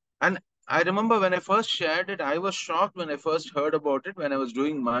 And I remember when I first shared it, I was shocked when I first heard about it when I was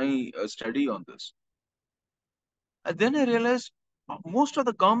doing my study on this. And then I realized most of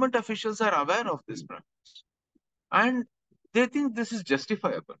the government officials are aware of this practice. And they think this is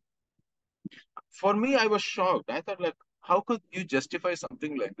justifiable. For me, I was shocked. I thought, like, how could you justify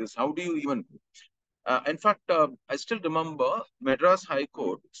something like this? How do you even... in fact, I still remember Madras High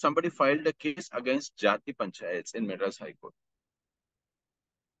Court, somebody filed a case against Jati Panchayats in Madras High Court.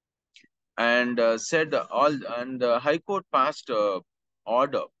 And said High Court passed an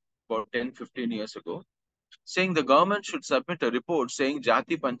order about 10-15 years ago, saying the government should submit a report saying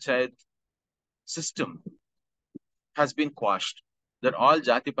Jati Panchayat system has been quashed, that all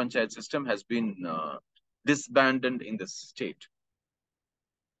Jati Panchayat system has been disbanded in the state.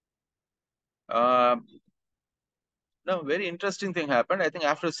 Now, very interesting thing happened. I think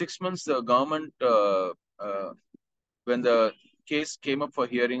after 6 months, the government, when the case came up for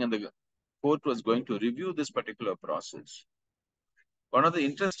hearing and the court was going to review this particular process, one of the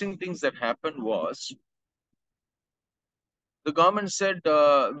interesting things that happened was the government said,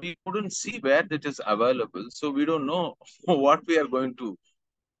 we couldn't see where it is available, so we don't know what we are going to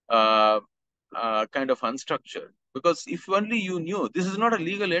kind of unstructure. Because if only you knew, this is not a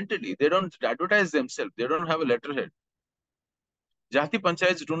legal entity. They don't advertise themselves. They don't have a letterhead. Jati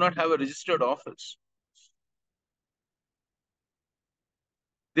Panchayats do not have a registered office.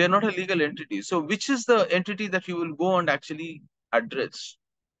 They are not a legal entity. So which is the entity that you will go and actually address?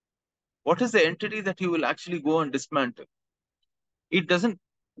 What is the entity that you will actually go and dismantle? It doesn't,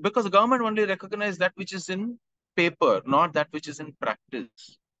 because the government only recognizes that which is in paper, not that which is in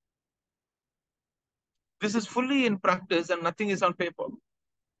practice. This is fully in practice and nothing is on paper.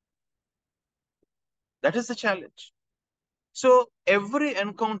 That is the challenge. So every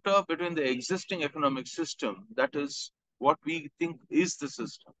encounter between the existing economic system, that is what we think is the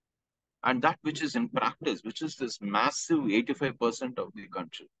system, and that which is in practice, which is this massive 85% of the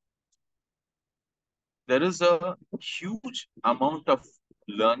country, there is a huge amount of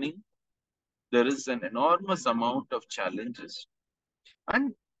learning. There is an enormous amount of challenges.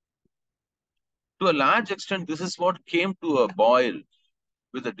 And to a large extent, this is what came to a boil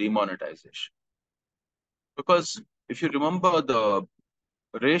with the demonetization. Because if you remember, the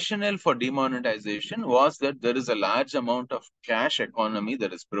rationale for demonetization was that there is a large amount of cash economy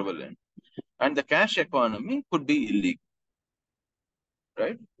that is prevalent. And the cash economy could be illegal,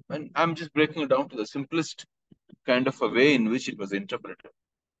 right? And I'm just breaking it down to the simplest kind of a way in which it was interpreted.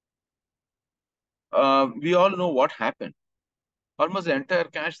 We all know what happened. Almost the entire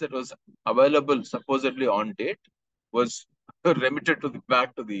cash that was available supposedly on date was remitted to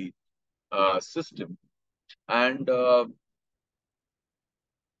back to the system. And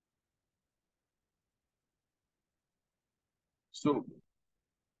so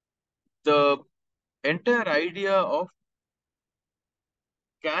the entire idea of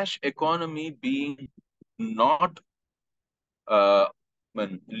cash economy being not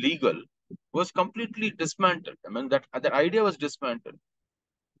legal was completely dismantled. I mean, that idea was dismantled.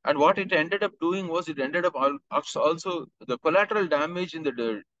 And what it ended up doing was it ended up also the collateral damage in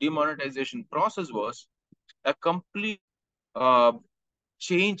the demonetization process was a complete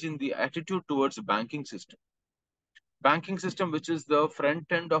change in the attitude towards the banking system. Banking system, which is the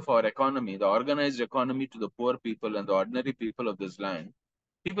front end of our economy, the organized economy to the poor people and the ordinary people of this land,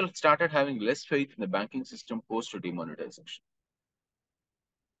 people started having less faith in the banking system post demonetization.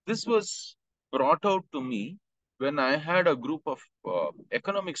 This was brought out to me when I had a group of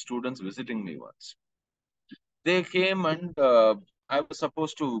economic students visiting me once. They came and I was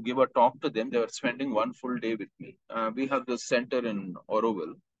supposed to give a talk to them. They were spending one full day with me. We have this center in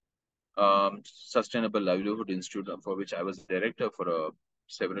Oroville, Sustainable Livelihood Institute, for which I was director for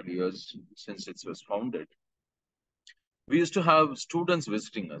several years since it was founded. We used to have students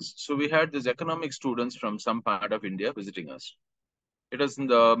visiting us. So we had these economic students from some part of India visiting us. It was in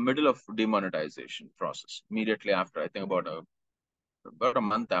the middle of demonetization process, immediately after, I think about a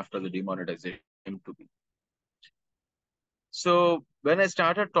month after the demonetization came to be. So when I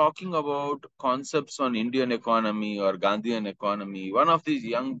started talking about concepts on Indian economy or Gandhian economy, one of these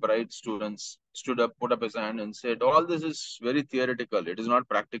young, bright students stood up, put up his hand and said, all this is very theoretical. It is not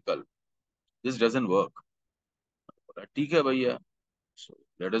practical. This doesn't work. So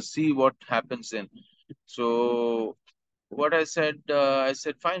let us see what happens then. So what I said,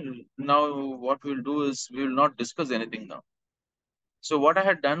 fine. Now what we'll do is we will not discuss anything now. So what I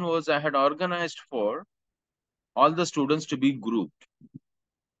had done was I had organized for all the students to be grouped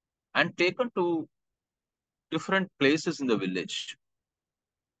and taken to different places in the village.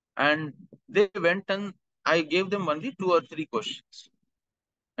 And they went and I gave them only 2 or 3 questions.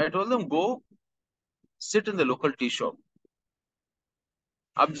 I told them, go sit in the local tea shop.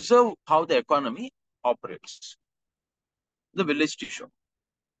 Observe how the economy operates. The village tea shop.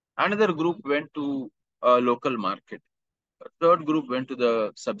 Another group went to a local market. A third group went to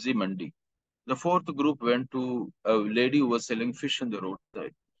the sabzi mandi. The fourth group went to a lady who was selling fish on the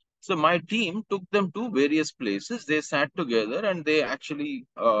roadside. So my team took them to various places. They sat together and they actually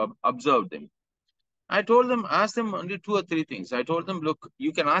observed them. I told them, ask them only 2 or 3 things. I told them, look,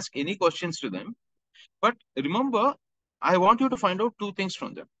 you can ask any questions to them. But remember, I want you to find out 2 things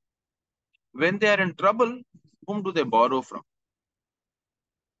from them. When they are in trouble, whom do they borrow from?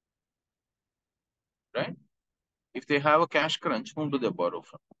 Right? If they have a cash crunch, whom do they borrow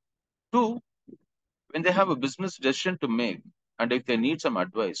from? 2, when they have a business decision to make, and if they need some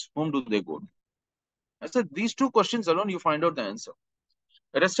advice, whom do they go to? I said, these 2 questions alone, you find out the answer.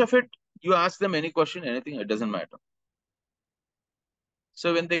 The rest of it, you ask them any question, anything, it doesn't matter.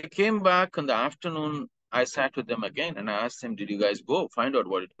 So when they came back in the afternoon, I sat with them again and I asked them, did you guys go find out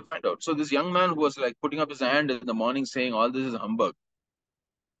what you find out? So this young man who was like putting up his hand in the morning saying all this is humbug,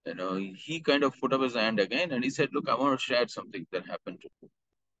 you know, he kind of put up his hand again and he said, look, I want to share something that happened to me.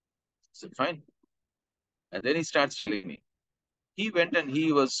 I said, fine. And then he starts telling me. He went and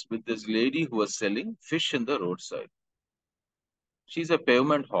he was with this lady who was selling fish in the roadside. She's a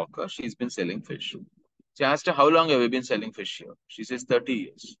pavement hawker. She's been selling fish. She asked her, how long have you been selling fish here? She says, 30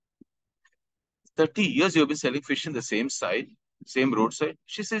 years. 30 years you've been selling fish in the same side, same roadside?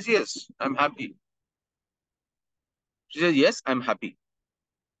 She says, yes, I'm happy. She says, yes, I'm happy.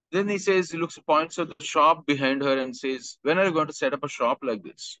 Then he says, he points at the shop behind her and says, when are you going to set up a shop like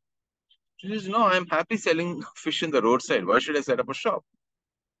this? She says, no, I'm happy selling fish in the roadside. Why should I set up a shop?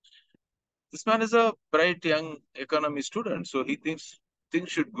 This man is a bright young economy student, so he thinks things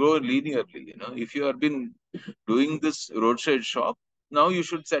should grow linearly. You know, if you have been doing this roadside shop, now you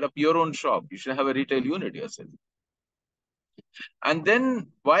should set up your own shop. You should have a retail unit yourself. And then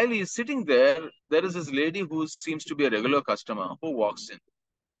while he's sitting there, there is this lady who seems to be a regular customer who walks in,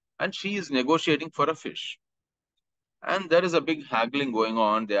 and she is negotiating for a fish. And there is a big haggling going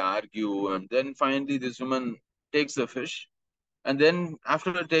on. They argue, and then finally this woman takes the fish. And then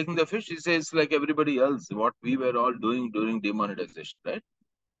after taking the fish, she says, like everybody else, what we were all doing during demonetization, right?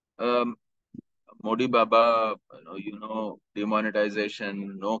 Modi Baba,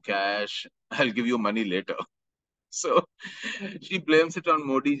 demonetization, no cash, I'll give you money later. So she blames it on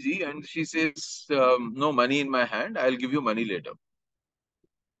Modi ji and she says, no money in my hand, I'll give you money later.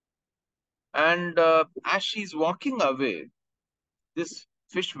 And as she's walking away, this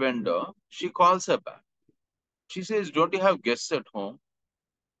fish vendor, she calls her back. She says, don't you have guests at home?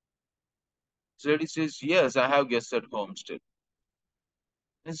 The lady says, yes, I have guests at home still.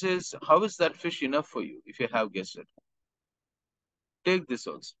 He says, how is that fish enough for you if you have guests at home? Take this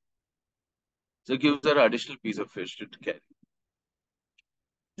also. So gives her an additional piece of fish to carry.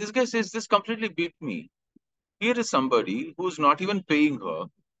 This guy says, this completely beat me. Here is somebody who's not even paying her,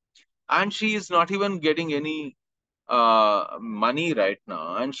 and she is not even getting any money right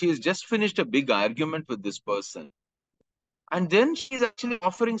now, and she has just finished a big argument with this person. And then she's actually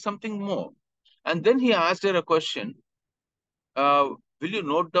offering something more. And then he asked her a question, will you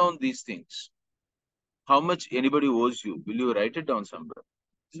note down these things? How much anybody owes you? Will you write it down somewhere?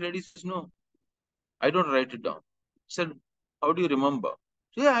 This lady says, no, I don't write it down. He said, how do you remember?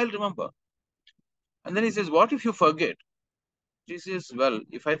 Yeah, I'll remember. And then he says, what if you forget? She says, well,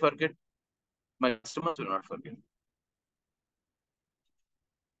 if I forget, my customers will not forget.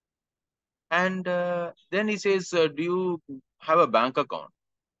 And then he says, do you have a bank account?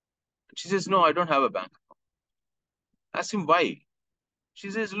 She says, no, I don't have a bank account. Ask him why.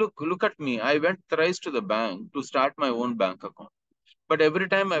 She says, look at me. I went thrice to the bank to start my own bank account. But every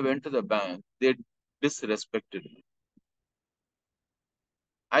time I went to the bank, they disrespected me.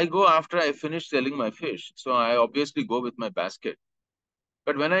 I go after I finish selling my fish. So I obviously go with my basket.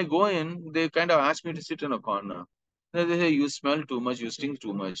 But when I go in, they kind of ask me to sit in a corner. They say, you smell too much, you stink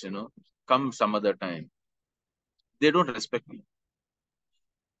too much, come some other time. They don't respect me.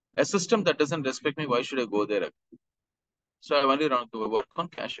 A system that doesn't respect me, why should I go there? So I only want to work on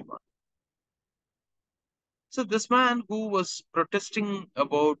cash account. So this man who was protesting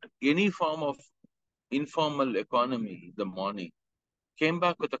about any form of informal economy in the morning came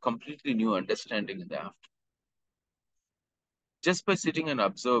back with a completely new understanding in the afternoon. Just by sitting and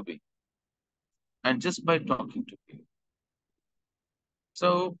observing and just by talking to people.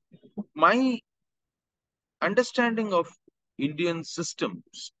 So my understanding of Indian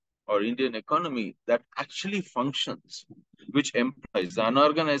systems or Indian economy that actually functions, which employs the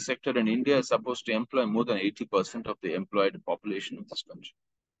unorganized sector in India is supposed to employ more than 80% of the employed population of this country.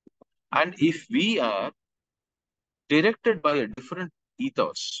 And if we are directed by a different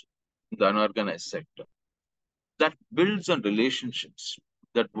ethos in the unorganized sector that builds on relationships,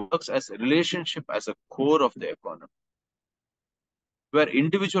 that works as a relationship as a core of the economy, where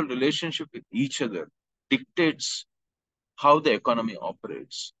individual relationship with each other dictates how the economy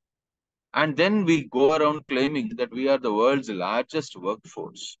operates. And then we go around claiming that we are the world's largest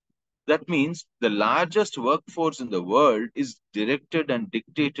workforce. That means the largest workforce in the world is directed and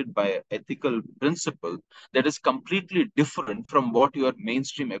dictated by an ethical principle that is completely different from what your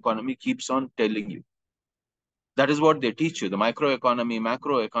mainstream economy keeps on telling you. That is what they teach you, the microeconomy,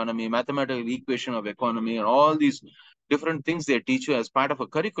 macroeconomy, mathematical equation of economy, and all these different things they teach you as part of a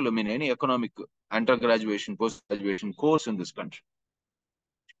curriculum in any economic undergraduation, post-graduation course in this country.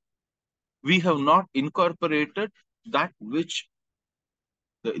 We have not incorporated that which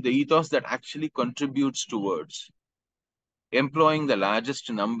the ethos that actually contributes towards employing the largest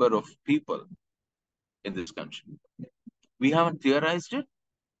number of people in this country. We haven't theorized it.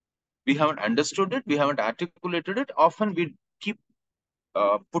 We haven't understood it. We haven't articulated it. Often we keep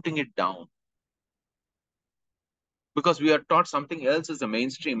putting it down because we are taught something else is the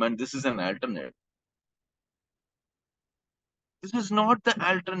mainstream and this is an alternate. This is not the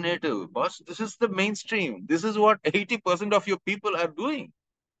alternative, boss. This is the mainstream. This is what 80% of your people are doing.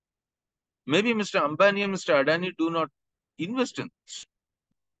 Maybe Mr. Ambani and Mr. Adani do not invest in this.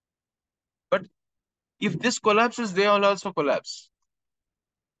 But if this collapses, they will also collapse.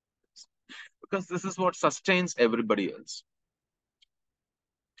 Because this is what sustains everybody else.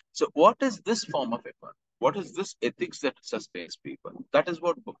 So what is this form of effort? What is this ethics that sustains people? That is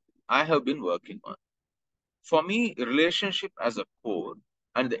what I have been working on. For me, relationship as a core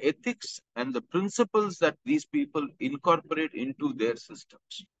and the ethics and the principles that these people incorporate into their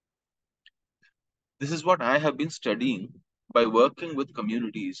systems. This is what I have been studying by working with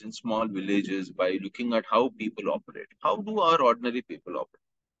communities in small villages, by looking at how people operate. How do our ordinary people operate?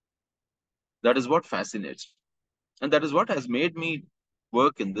 That is what fascinates me. And that is what has made me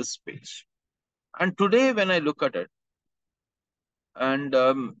work in this space. And today, when I look at it, and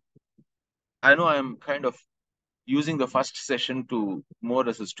I know I'm kind of using the first session to more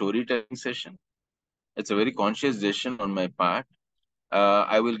as a storytelling session. It's a very conscious decision on my part.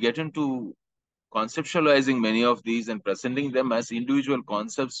 I will get into conceptualizing many of these and presenting them as individual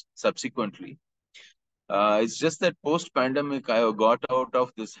concepts subsequently. It's just that post-pandemic, I have got out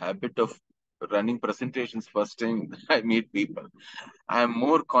of this habit of running presentations first time I meet people. I'm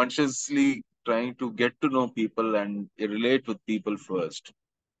more consciously trying to get to know people and relate with people first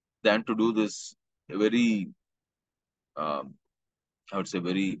than to do this very, I would say,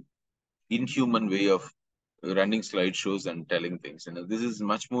 very inhuman way of running slideshows and telling things. You know, this is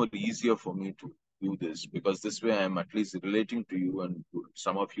much more easier for me to do this because this way I'm at least relating to you, and to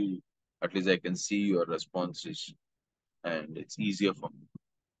some of you, at least I can see your responses, and it's easier for me.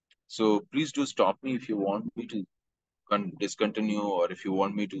 So please do stop me if you want me to discontinue, or if you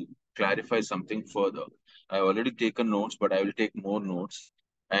want me to clarify something further. I've already taken notes, but I will take more notes.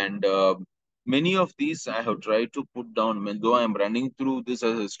 And many of these I have tried to put down, though I'm running through this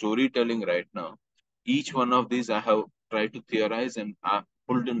as a storytelling right now. Each one of these I have tried to theorize and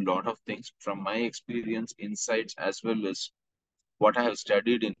pulled in a lot of things from my experience, insights, as well as what I have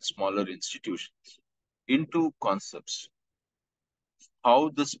studied in smaller institutions into concepts,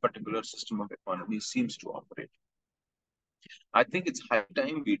 how this particular system of economy seems to operate. I think it's high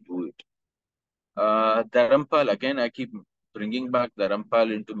time we do it. Dharampal, again, I keep bringing back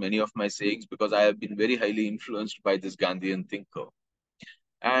Dharampal into many of my sayings because I have been very highly influenced by this Gandhian thinker.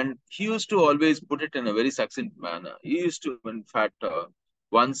 And he used to always put it in a very succinct manner. He used to, in fact,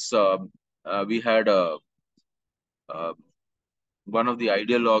 once we had one of the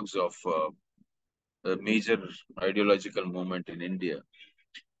ideologues of a major ideological movement in India,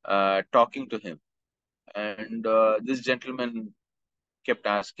 talking to him. And this gentleman kept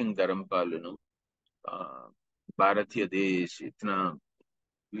asking Dharampal, Bharatiya Desh, itna,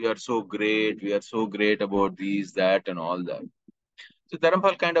 we are so great about these, that, and all that. So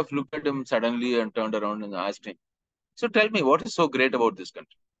Dharampal kind of looked at him suddenly and turned around and asked him, so tell me, what is so great about this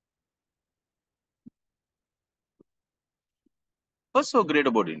country? What's so great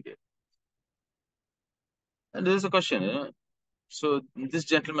about India? And this is a question. So this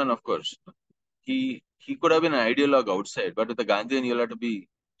gentleman, of course, he could have been an ideologue outside, but with the Gandhian, you'll have to be,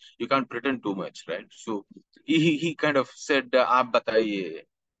 you can't pretend too much, right? So he kind of said, "Aap bataiye,"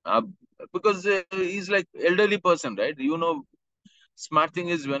 because he's like elderly person, right? You know, smart thing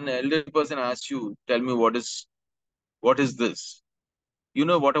is when an elderly person asks you, "Tell me what is this?" You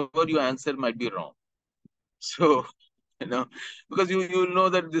know, whatever you answer might be wrong. So because you know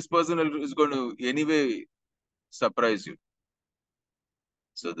that this person is going to anyway surprise you.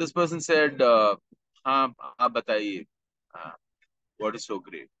 So this person said, "Haan, aap bataiye, what is so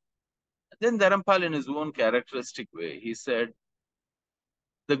great?" Then Dharampal, in his own characteristic way, he said,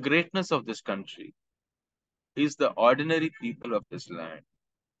 the greatness of this country is the ordinary people of this land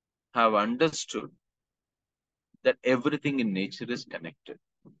have understood that everything in nature is connected.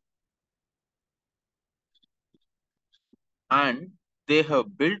 And they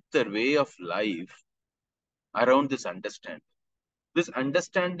have built their way of life around this understanding. This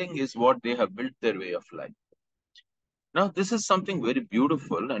understanding is what they have built their way of life. Now, this is something very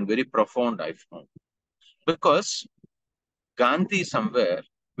beautiful and very profound, I found. Because Gandhi, somewhere,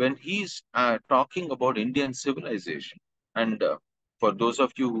 when he's talking about Indian civilization, and for those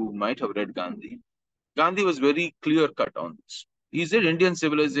of you who might have read Gandhi, Gandhi was very clear-cut on this. He said Indian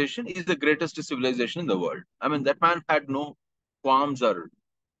civilization is the greatest civilization in the world. I mean, that man had no qualms or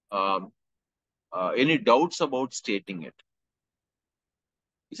any doubts about stating it.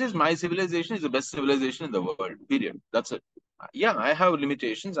 He says, my civilization is the best civilization in the world, period. That's it. Yeah, I have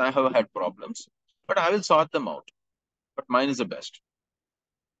limitations. I have had problems, but I will sort them out. But mine is the best.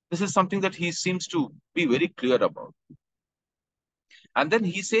 This is something that he seems to be very clear about. And then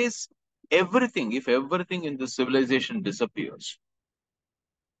he says, everything, if everything in the civilization disappears,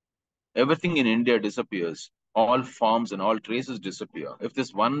 everything in India disappears, all forms and all traces disappear. If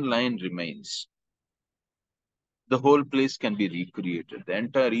this one line remains, the whole place can be recreated. The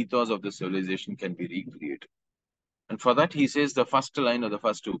entire ethos of the civilization can be recreated. And for that, he says the first line of the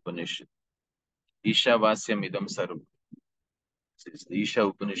first Upanishad, Isha Vasyam Idam Sarvam. The Isha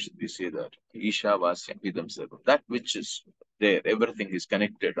Upanishad, we say that. Isha Vasyam Idam Sarvam. That which is there, everything is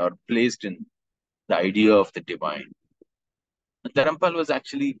connected or placed in the idea of the divine. And Dharampal was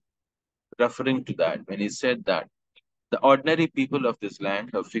actually referring to that when he said that the ordinary people of this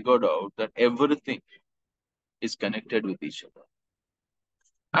land have figured out that everything is connected with each other.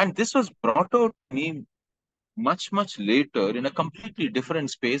 And this was brought out to me much, much later in a completely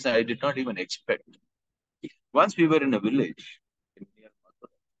different space I did not even expect. Once we were in a village in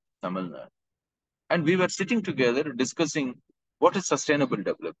Tamil Nadu, and we were sitting together discussing what is sustainable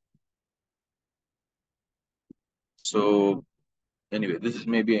development. So anyway, this is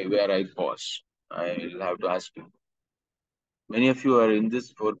maybe where I pause. I'll have to ask you. Many of you are in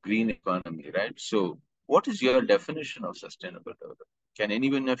this for green economy, right? So what is your definition of sustainable development? Can any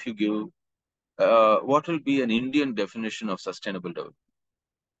one of you give what will be an Indian definition of sustainable development?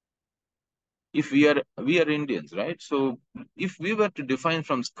 If we are Indians, right? So if we were to define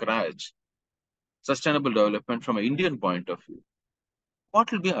from scratch sustainable development from an Indian point of view,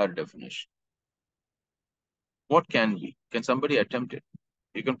 what will be our definition? What can be? Can somebody attempt it?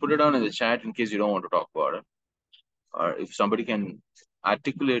 You can put it down in the chat in case you don't want to talk about it. Or if somebody can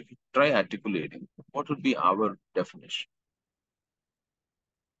articulate, try articulating, what would be our definition?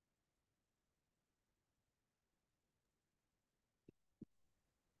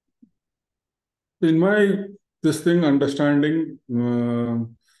 In my understanding,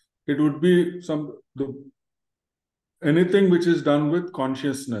 it would be anything which is done with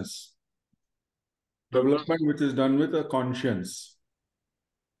consciousness, development which is done with a conscience.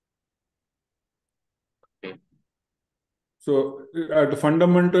 Okay. So at the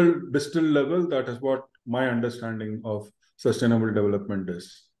fundamental distilled level, that is what my understanding of sustainable development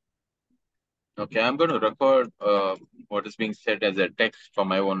is. Okay, I'm going to record what is being said as a text for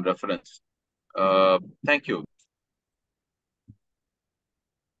my own reference. Thank you.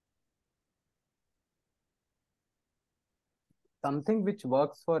 Something which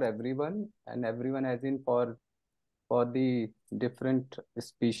works for everyone, and everyone as in for the different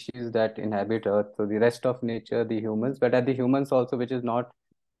species that inhabit Earth. So the rest of nature, the humans, but at the humans also, which is not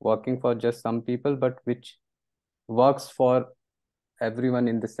working for just some people, but which works for everyone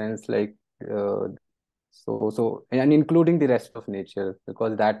in the sense like and including the rest of nature,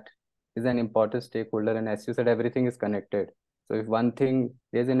 because that is an important stakeholder. And as you said, everything is connected. So if one thing,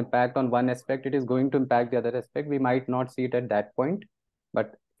 there's an impact on one aspect, it is going to impact the other aspect. We might not see it at that point,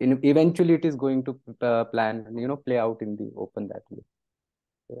 but eventually it is going to play out in the open that way.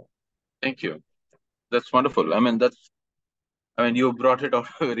 Yeah. Thank you. That's wonderful. I mean, you brought it out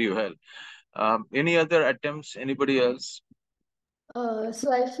very well. Any other attempts? Anybody else?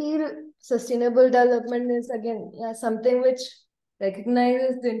 So I feel sustainable development is again something which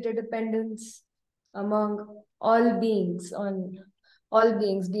recognizes the interdependence among all beings,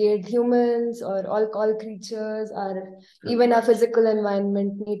 be it humans or all creatures, or even our physical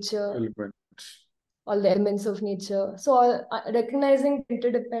environment, nature, all the elements of nature. So recognizing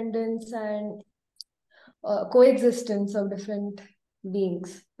interdependence and coexistence of different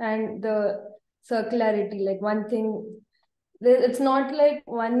beings and the circularity, like one thing. It's not like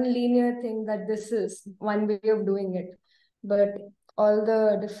one linear thing that this is one way of doing it, but all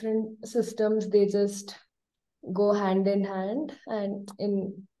the different systems, they just go hand in hand and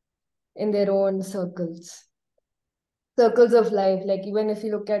in their own circles of life. Like even if you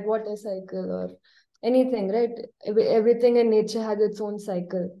look at water cycle or anything, right? Everything in nature has its own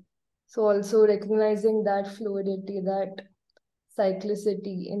cycle. So also recognizing that fluidity, that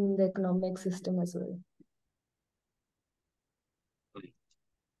cyclicity in the economic system as well.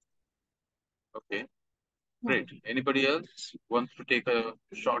 Okay, great. Anybody else wants to take a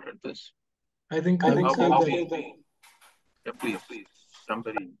shot at this? I think yeah, please,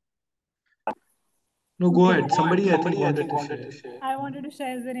 somebody. No, go ahead. Somebody I think wanted to share. I wanted to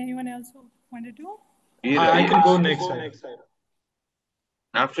share. Is there anyone else who wanted to? I can go next.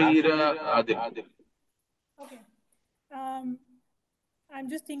 After Ira, Adil. Okay. I'm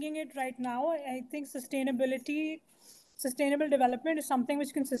just thinking it right now. I think sustainable development is something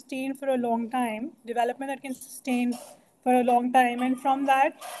which can sustain for a long time. Development that can sustain for a long time. And from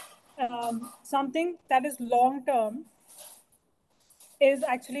that, something that is long term is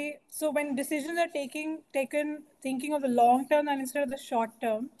actually, so when decisions are taken thinking of the long term and instead of the short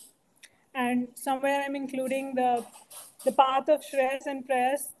term, and somewhere I'm including the path of Shreyas and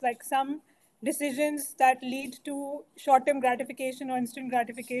Prayas, like some decisions that lead to short-term gratification or instant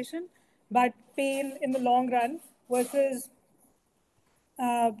gratification, but pain in the long run, versus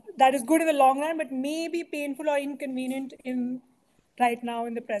that is good in the long run, but may be painful or inconvenient in right now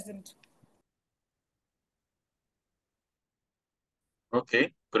in the present.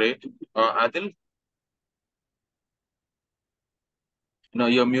 Okay, great. Adil? No,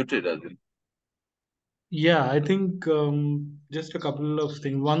 you're muted, Adil. Yeah, I think just a couple of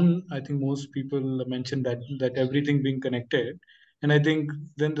things. One, I think most people mentioned that everything being connected, and I think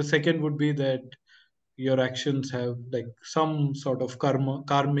then the second would be that your actions have like some sort of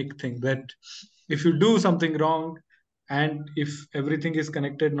karmic thing, that if you do something wrong, and if everything is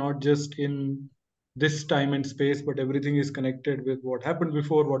connected not just in this time and space, but everything is connected with what happened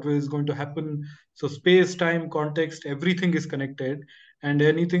before, what is going to happen. So space, time, context, everything is connected, and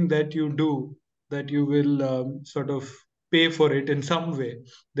anything that you do, that you will sort of pay for it in some way.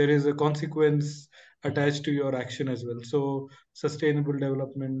 There is a consequence attached to your action as well. So sustainable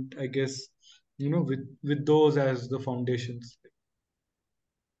development, I guess, with those as the foundations.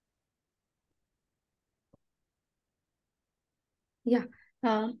 Yeah,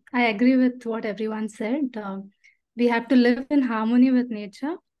 I agree with what everyone said. We have to live in harmony with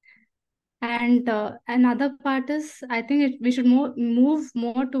nature. And another part is, I think we should move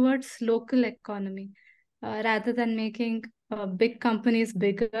more towards local economy, rather than making big companies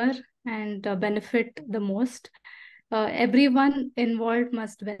bigger and benefit the most. Everyone involved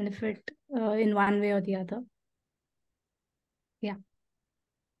must benefit in one way or the other. Yeah.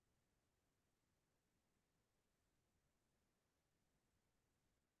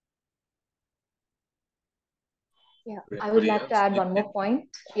 Yeah, I would like to add one more point.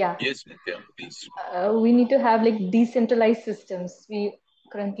 Yeah. Yes, Nitya, please. We need to have like decentralized systems. We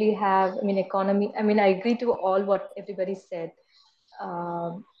currently have, economy. I agree to all what everybody said.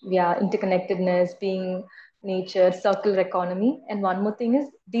 Yeah, interconnectedness, being nature, circular economy. And one more thing is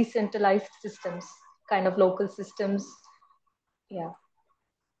decentralized systems, kind of local systems. Yeah.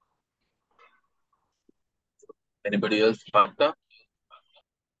 Anybody else, Partha?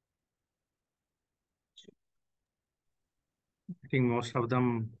 I think most of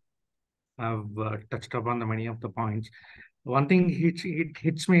them have touched upon the many of the points. One thing it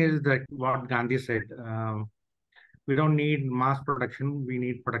hits me is that what Gandhi said, we don't need mass production, we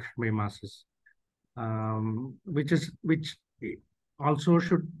need production by masses, which also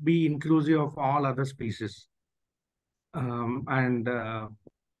should be inclusive of all other species. And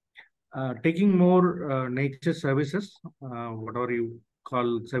taking more nature services, whatever you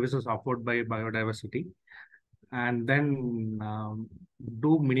call services offered by biodiversity, and then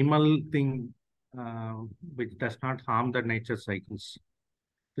do minimal thing which does not harm the nature cycles.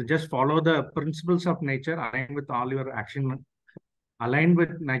 So just follow the principles of nature, align with all your action, aligned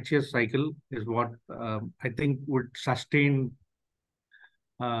with nature's cycle is what I think would sustain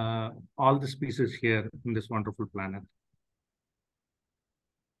all the species here in this wonderful planet.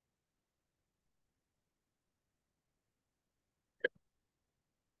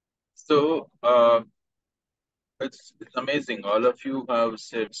 So it's amazing. All of you have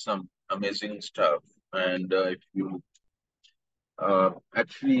said some amazing stuff, and if you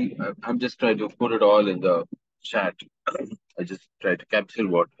actually, I'm just trying to put it all in the chat. I just try to capture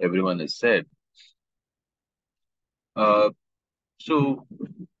what everyone has said. So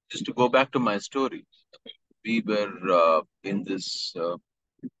just to go back to my story, we were in this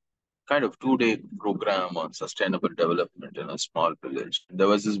kind of 2-day program on sustainable development in a small village. There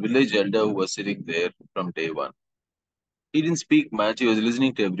was this village elder who was sitting there from day one. He didn't speak much. He was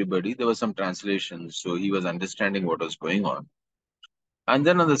listening to everybody. There was some translation, so he was understanding what was going on. And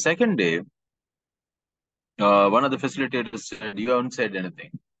then on the second day, one of the facilitators said, "You haven't said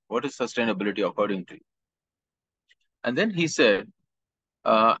anything. What is sustainability according to you?" And then he said,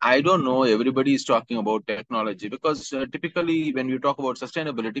 I don't know, everybody is talking about technology, because typically when you talk about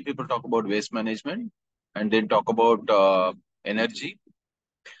sustainability, people talk about waste management, and then talk about energy,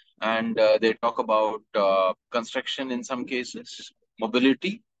 and they talk about construction in some cases,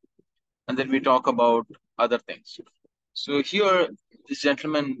 mobility, and then we talk about other things. So here, this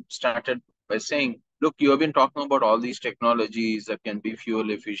gentleman started by saying, look, you have been talking about all these technologies that can be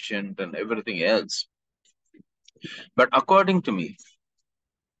fuel efficient and everything else. But according to me,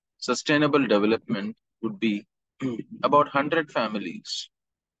 sustainable development would be about 100 families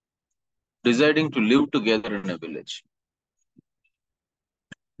deciding to live together in a village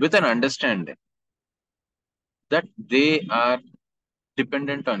with an understanding that they are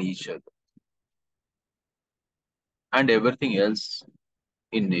dependent on each other and everything else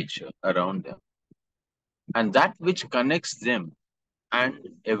in nature around them. And that which connects them and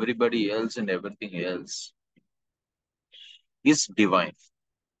everybody else and everything else is divine.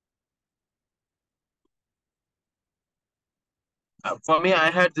 For me,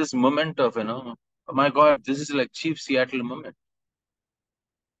 I had this moment of, oh my God, this is like Chief Seattle moment.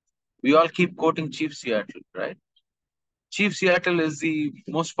 We all keep quoting Chief Seattle, right? Chief Seattle is the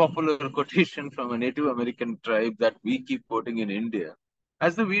most popular quotation from a Native American tribe that we keep quoting in India,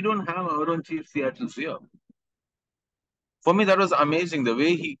 as though we don't have our own Chief Seattles here. For me, that was amazing, the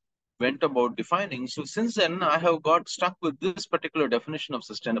way he went about defining. So since then, I have got stuck with this particular definition of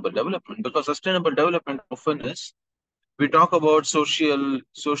sustainable development, because sustainable development often is, we talk about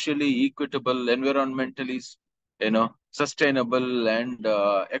socially equitable, environmentally, sustainable and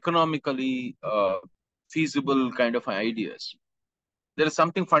economically feasible kind of ideas. There is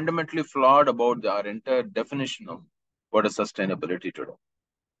something fundamentally flawed about our entire definition of what is sustainability today.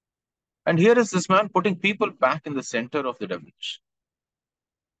 And here is this man putting people back in the center of the definition.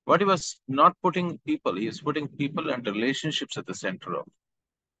 What he was not putting people, he is putting people and relationships at the center of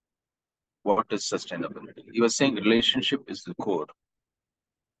what is sustainability. He was saying relationship is the core.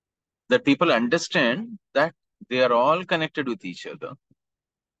 That people understand that they are all connected with each other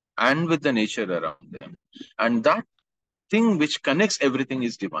and with the nature around them. And that thing which connects everything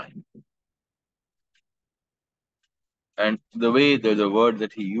is divine. And the way the word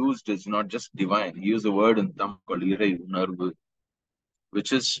that he used is not just divine. He used a word in Tamil called Irai Unarvu,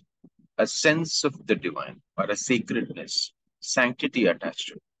 which is a sense of the divine or a sacredness, sanctity attached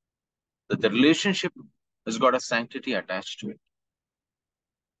to it. That the relationship has got a sanctity attached to it.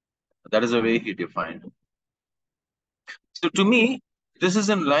 That is the way he defined it. So to me, this is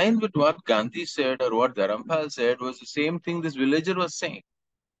in line with what Gandhi said or what Dharampal said, was the same thing this villager was saying.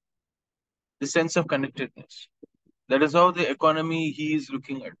 The sense of connectedness. That is how the economy he is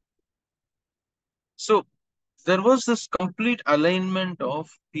looking at. So there was this complete alignment of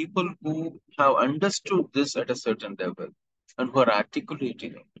people who have understood this at a certain level and who are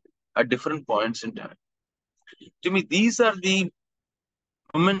articulating it at different points in time. To me, these are the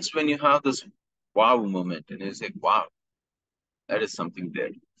moments when you have this wow moment and you say, wow, that is something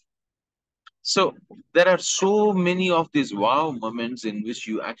there. So there are so many of these wow moments in which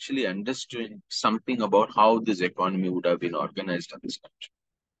you actually understand something about how this economy would have been organized in this country.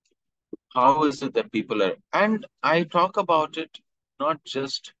 How is it that people are, and I talk about it not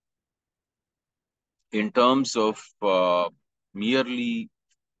just in terms of merely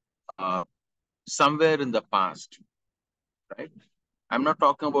somewhere in the past, right? I'm not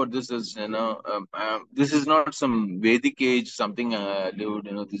talking about this as, this is not some Vedic age, something lived,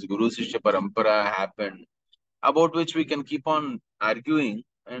 this Guru Sishya Parampara happened, about which we can keep on arguing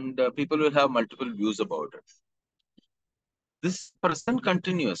and people will have multiple views about it. This present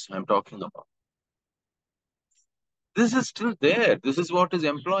continuous I'm talking about. This is still there. This is what is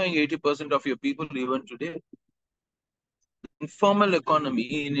employing 80% of your people even today. Informal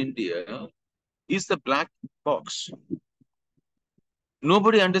economy in India is the black box.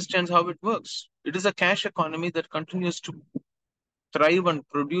 Nobody understands how it works. It is a cash economy that continues to thrive and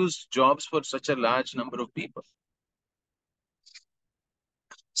produce jobs for such a large number of people.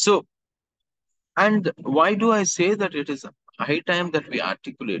 So, and why do I say that it is a high time that we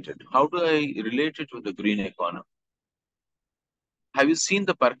articulate it? How do I relate it with the green economy? Have you seen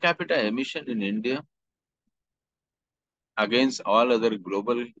the per capita emission in India against all other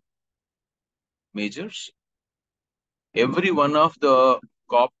global majors? Every one of the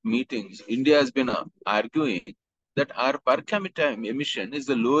COP meetings, India has been arguing that our per capita emission is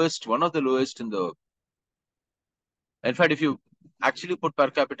the lowest, one of the lowest in the. In fact, if you actually put per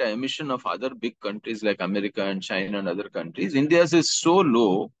capita emission of other big countries like America and China and other countries, India's is so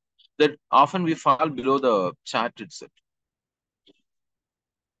low that often we fall below the chart itself.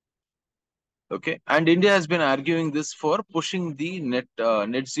 Okay, and India has been arguing this for pushing the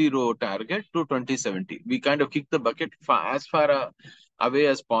net zero target to 2070. We kind of kick the bucket as far away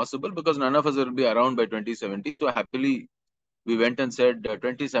as possible because none of us will be around by 2070. So happily, we went and said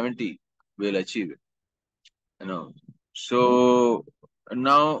 2070 we'll achieve it. So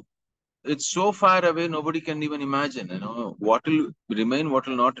now it's so far away, nobody can even imagine. What will remain, what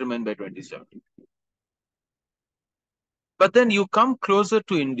will not remain by 2070. But then you come closer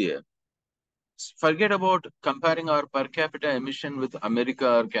to India. Forget about comparing our per capita emission with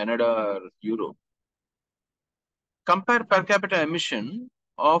America or Canada or Europe. Compare per capita emission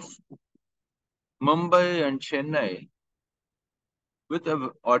of Mumbai and Chennai with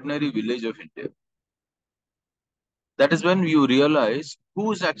an ordinary village of India. That is when you realize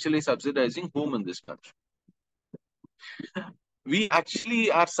who's actually subsidizing whom in this country. We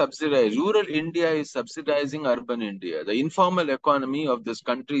actually are subsidized. Rural India is subsidizing urban India. The informal economy of this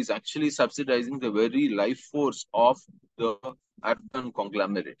country is actually subsidizing the very life force of the urban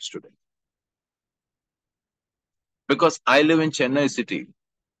conglomerates today. Because I live in Chennai city.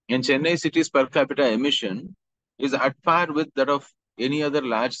 In Chennai city's per capita emission is at par with that of any other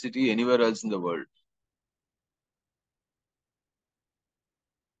large city anywhere else in the world.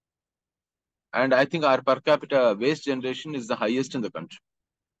 And I think our per capita waste generation is the highest in the country.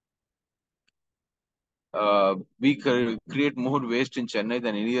 We create more waste in Chennai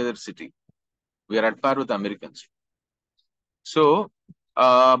than any other city. We are at par with Americans. So,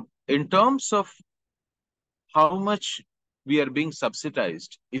 in terms of how much we are being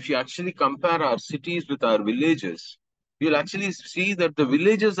subsidized, if you actually compare our cities with our villages, you'll actually see that the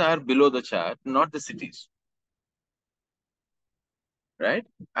villages are below the chart, not the cities. Right?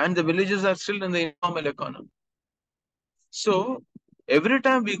 And the villages are still in the informal economy. So, every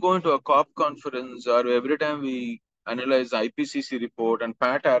time we go into a COP conference or every time we analyze the IPCC report and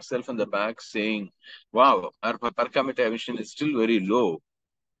pat ourselves on the back saying, wow, our per capita emission is still very low.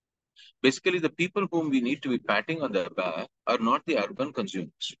 Basically, the people whom we need to be patting on the back are not the urban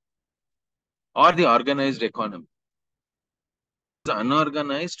consumers or the organized economy. The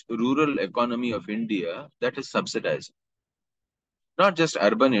unorganized rural economy of India that is subsidizing. Not just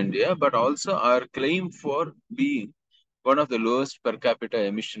urban India, but also our claim for being one of the lowest per capita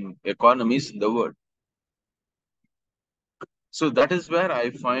emission economies in the world. So that is where I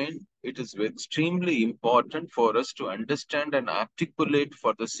find it is extremely important for us to understand and articulate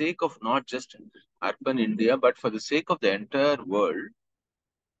for the sake of not just urban India, but for the sake of the entire world.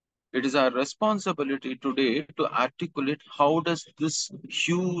 It is our responsibility today to articulate how does this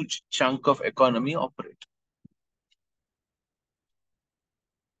huge chunk of economy operate.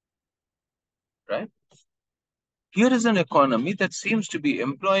 Right? Here is an economy that seems to be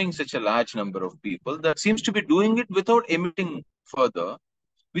employing such a large number of people, that seems to be doing it without emitting further,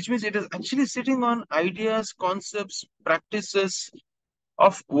 which means it is actually sitting on ideas, concepts, practices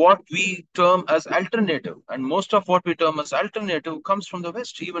of what we term as alternative. And most of what we term as alternative comes from the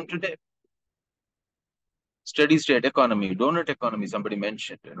West, even today. Steady state economy, donut economy, somebody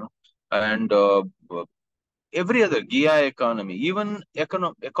mentioned, and every other GI economy, even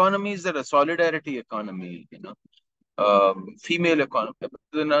economies that are solidarity economy, female economy,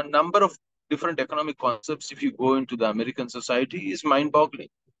 the number of different economic concepts, if you go into the American society, is mind-boggling.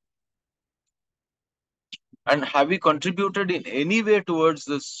 And have we contributed in any way towards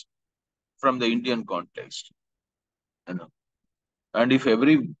this from the Indian context? And if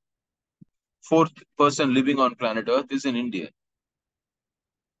every fourth person living on planet Earth is an Indian.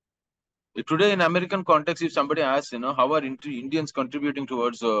 Today, in American context, if somebody asks, how are Indians contributing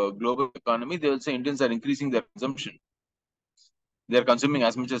towards a global economy, they will say Indians are increasing their consumption. They are consuming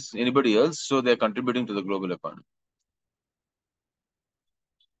as much as anybody else, so they are contributing to the global economy.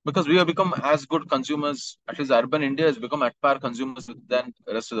 Because we have become as good consumers, at least urban India has become at par consumers than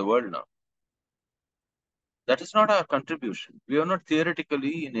the rest of the world now. That is not our contribution. We are not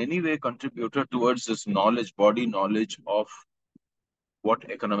theoretically in any way contributed towards this knowledge, body knowledge of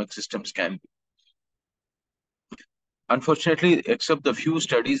what economic systems can be. Unfortunately, except the few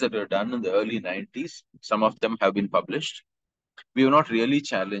studies that were done in the early 90s, some of them have been published, we have not really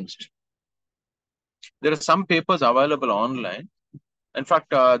challenged. There are some papers available online. In fact,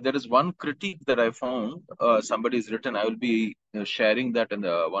 there is one critique that I found, somebody has written, I will be sharing that in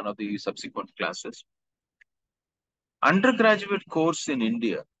one of the subsequent classes. Undergraduate course in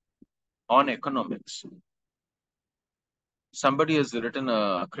India on economics. Somebody has written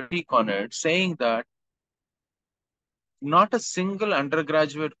a critique on it saying that not a single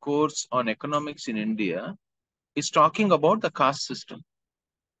undergraduate course on economics in India is talking about the caste system.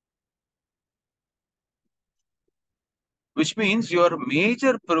 Which means your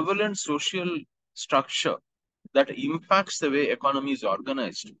major prevalent social structure that impacts the way economy is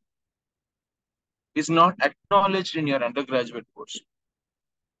organized is not acknowledged in your undergraduate course.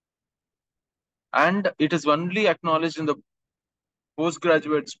 And it is only acknowledged in the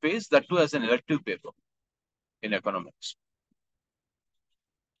postgraduate space, that too as an elective paper in economics.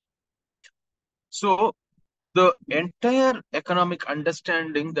 So the entire economic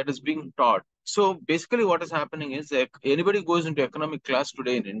understanding that is being taught. So basically what is happening is that anybody goes into economic class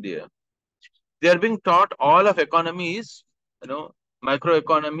today in India, they are being taught all of economy is,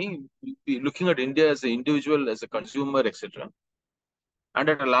 microeconomy, looking at India as an individual, as a consumer, etc. And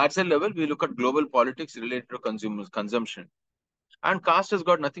at a larger level, we look at global politics related to consumption. And caste has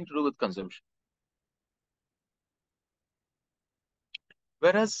got nothing to do with consumption.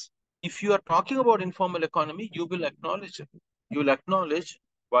 Whereas if you are talking about informal economy, you will acknowledge it. You will acknowledge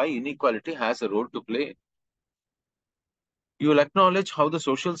why inequality has a role to play. You will acknowledge how the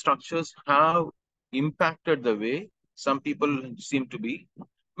social structures have impacted the way some people seem to be.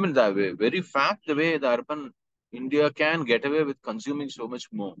 I mean, the very fact, the way the urban India can get away with consuming so much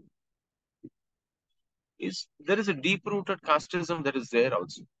more is there is a deep-rooted casteism that is there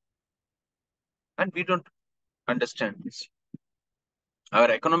also. And we don't understand this. Our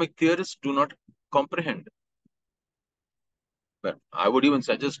economic theorists do not comprehend. But I would even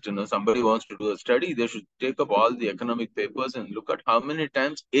suggest, somebody wants to do a study, they should take up all the economic papers and look at how many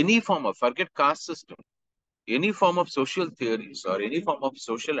times any form of, forget caste system, any form of social theories or any form of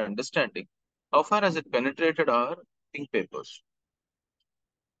social understanding, how far has it penetrated our pink papers?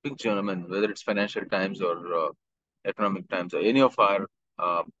 Pink gentlemen, whether it's Financial Times or Economic Times or any of our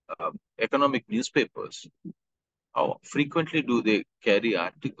economic newspapers, how frequently do they carry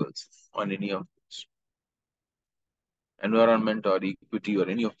articles on any of this? Environment or equity or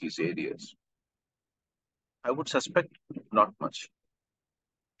any of these areas? I would suspect not much.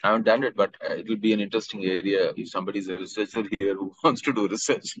 I haven't done it, but it will be an interesting area. If somebody is a researcher here who wants to do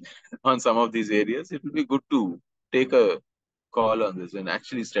research on some of these areas, it will be good to take a call on this and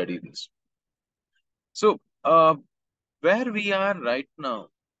actually study this. So, where we are right now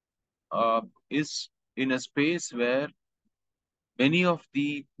is in a space where many of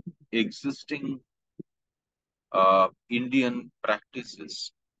the existing Indian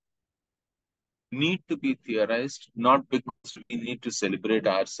practices need to be theorized, not because we need to celebrate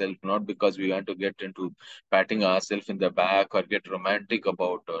ourselves, not because we want to get into patting ourselves in the back or get romantic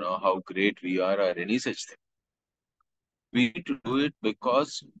about how great we are or any such thing. We need to do it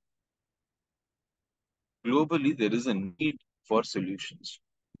because globally there is a need for solutions.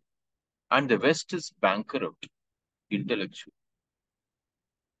 And the West is bankrupt intellectually.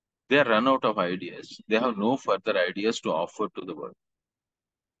 They are run out of ideas. They have no further ideas to offer to the world.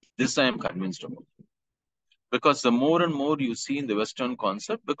 This I am convinced about. Because the more and more you see in the Western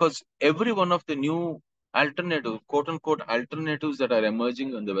concept, because every one of the new alternative, quote unquote, alternatives that are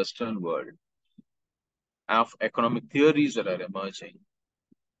emerging in the Western world, of economic theories that are emerging,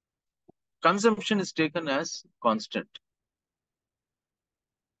 consumption is taken as constant.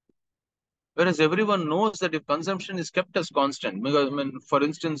 Whereas everyone knows that if consumption is kept as constant, because, for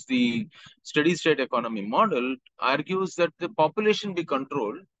instance, the steady state economy model argues that the population be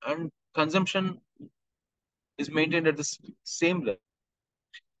controlled and consumption is maintained at the same level.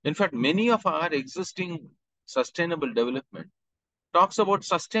 In fact, many of our existing sustainable development talks about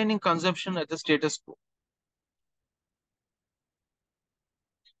sustaining consumption at the status quo.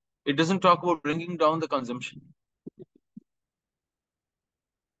 It doesn't talk about bringing down the consumption.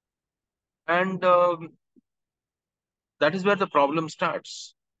 And that is where the problem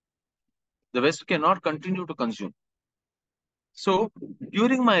starts. The West cannot continue to consume. So,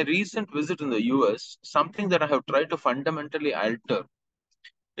 during my recent visit in the US, something that I have tried to fundamentally alter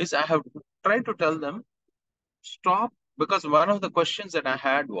is I have tried to tell them, stop, because one of the questions that I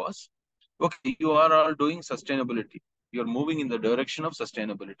had was, okay, you are all doing sustainability. You're moving in the direction of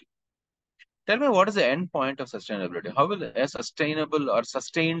sustainability. Tell me, what is the end point of sustainability? How will a sustainable or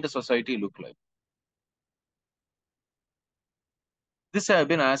sustained society look like? This I have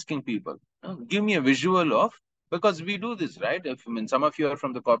been asking people. Give me a visual of, because we do this, right? Some of you are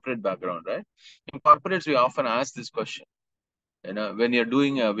from the corporate background, right? In corporates, we often ask this question. When you're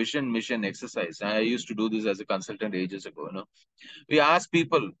doing a vision mission exercise, I used to do this as a consultant ages ago. We ask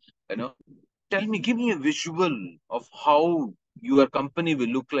people, tell me, give me a visual of how your company will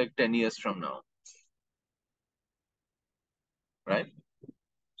look like 10 years from now, right?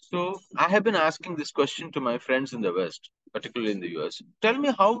 So I have been asking this question to my friends in the West, particularly in the US. Tell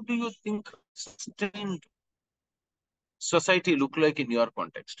me, how do you think sustained society look like in your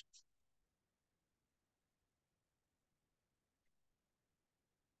context?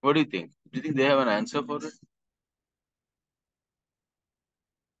 What do you think? Do you think they have an answer for it?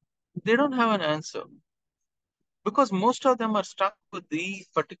 They don't have an answer. Because most of them are stuck with the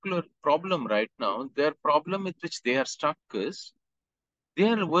particular problem right now. Their problem with which they are stuck is they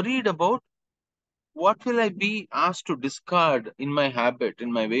are worried about what will I be asked to discard in my habit,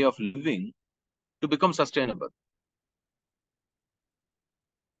 in my way of living to become sustainable.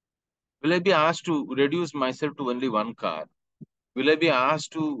 Will I be asked to reduce myself to only one car? Will I be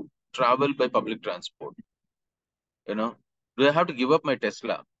asked to travel by public transport? Do I have to give up my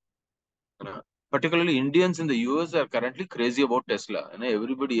Tesla? Particularly Indians in the US are currently crazy about Tesla.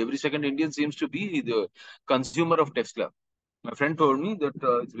 Every second Indian seems to be the consumer of Tesla. My friend told me that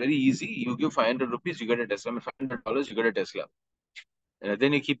it's very easy. You give 500 rupees, you get a Tesla. $500, you get a Tesla.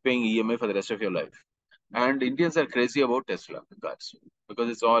 then you keep paying EMI for the rest of your life. And Indians are crazy about Tesla cars because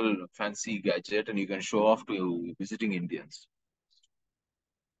it's all fancy gadget and you can show off to visiting Indians.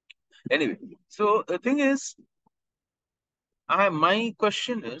 Anyway, so the thing is, my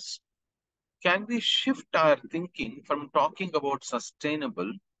question is, can we shift our thinking from talking about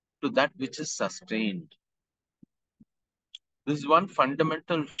sustainable to that which is sustained? This is one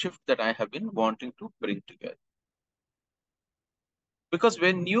fundamental shift that I have been wanting to bring together. Because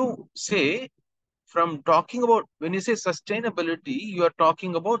when you say, when you say sustainability, you are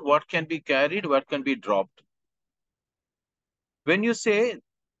talking about what can be carried, what can be dropped. When you say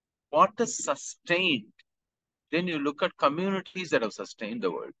what is sustained, then you look at communities that have sustained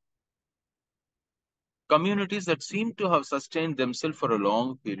the world. Communities that seem to have sustained themselves for a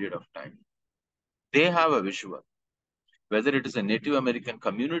long period of time. They have a visual. Whether it is a Native American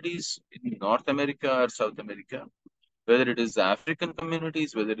communities in North America or South America, whether it is African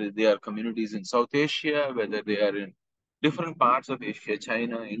communities, whether they are communities in South Asia, whether they are in different parts of Asia,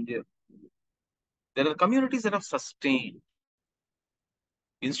 China, India. There are communities that have sustained.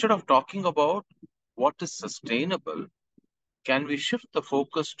 Instead of talking about what is sustainable, can we shift the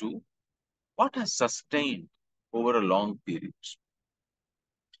focus to what has sustained over a long period?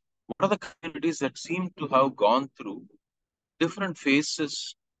 What are the communities that seem to have gone through different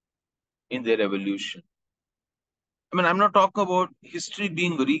phases in their evolution? I mean, I'm not talking about history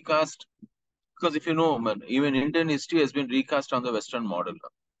being recast, because if you know, man, even Indian history has been recast on the Western model.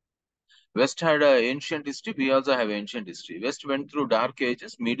 West had an ancient history, we also have ancient history. West went through dark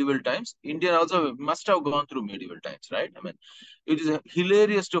ages, medieval times. India also must have gone through medieval times, right? I mean, it is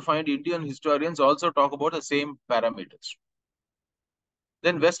hilarious to find Indian historians also talk about the same parameters.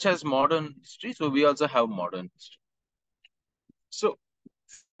 Then West has modern history, so we also have modern history. So,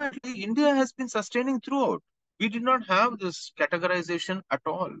 India has been sustaining throughout. We did not have this categorization at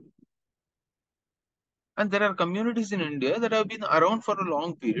all. And there are communities in India that have been around for a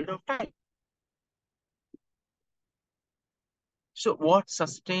long period of time. So what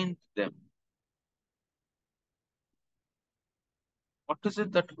sustained them? What is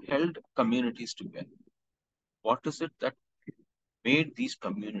it that held communities together? What is it that made these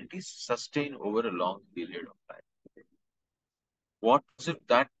communities sustain over a long period of time? What is it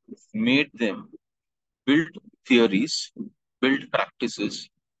that made them build theories, build practices,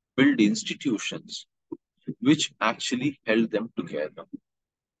 build institutions, which actually held them together?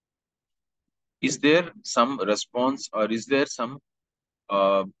 Is there some response or is there some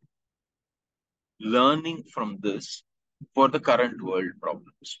learning from this for the current world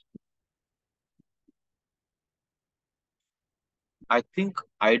problems? I think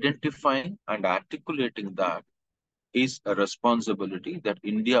identifying and articulating that is a responsibility that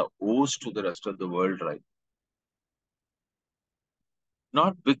India owes to the rest of the world right now.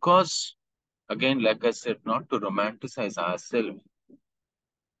 Not because, again, like I said, not to romanticize ourselves,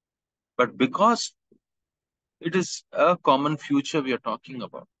 but because it is a common future we are talking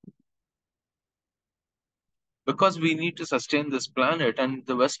about. Because we need to sustain this planet and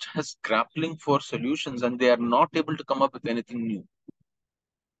the West has grappling for solutions and they are not able to come up with anything new.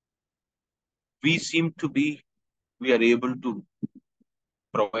 We are able to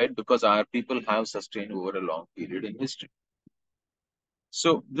provide because our people have sustained over a long period in history.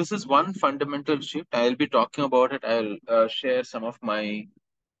 So this is one fundamental shift. I'll be talking about it. I'll share some of my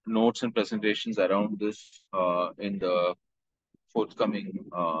notes and presentations around this in the forthcoming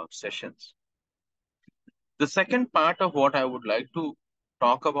sessions. The second part of what I would like to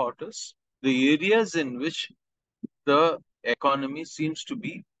talk about is the areas in which the economy seems to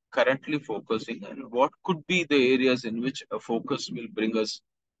be currently focusing and what could be the areas in which a focus will bring us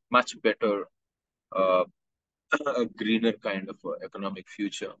much better, a greener kind of economic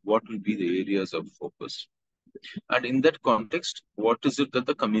future. What will be the areas of focus? And in that context, what is it that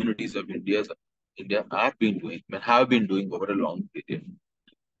the communities of India have been doing over a long period?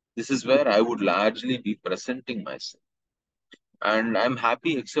 This is where I would largely be presenting myself. And I'm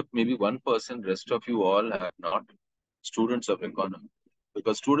happy, except maybe 1%, rest of you all are not students of economy.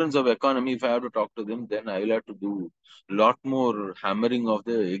 Because students of economy, if I have to talk to them, then I will have to do a lot more hammering of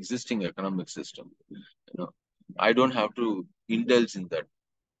the existing economic system. I don't have to indulge in that.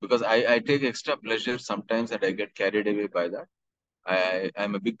 Because I take extra pleasure sometimes that I get carried away by that.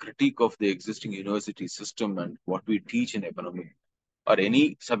 I'm a big critique of the existing university system and what we teach in economics or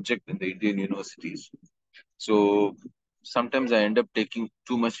any subject in the Indian universities. So sometimes I end up taking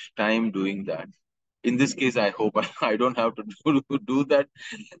too much time doing that. In this case, I hope I don't have to do that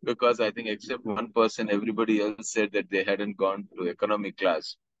because I think except 1%, everybody else said that they hadn't gone to economic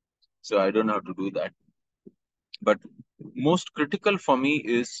class. So I don't have to do that. But most critical for me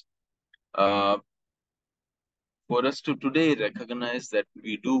is for us to today recognize that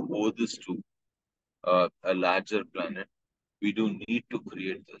we do owe this to a larger planet. We do need to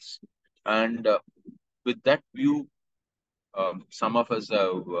create this. And with that view, some of us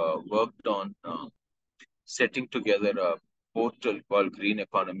have worked on setting together a portal called Green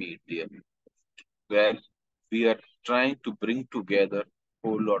Economy India, where we are trying to bring together a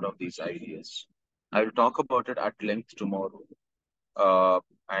whole lot of these ideas. I will talk about it at length tomorrow.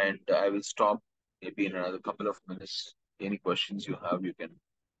 And I will stop maybe in another couple of minutes. Any questions you have, you can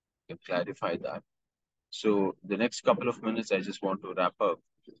clarify that. So the next couple of minutes, I just want to wrap up.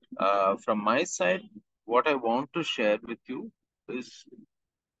 From my side, what I want to share with you is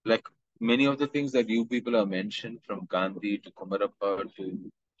like many of the things that you people have mentioned, from Gandhi to Kumarappa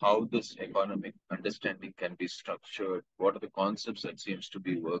to how this economic understanding can be structured, what are the concepts that seems to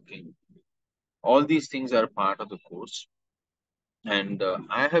be working. All these things are part of the course. And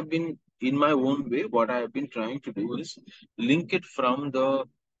I have been, in my own way, what I have been trying to do is link it from the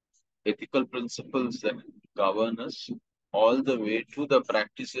ethical principles that govern us all the way to the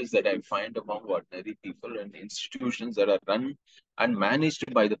practices that I find among ordinary people and institutions that are run and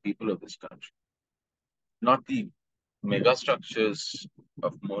managed by the people of this country, not the mega structures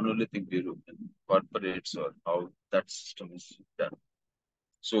of monolithic European corporates or how that system is done.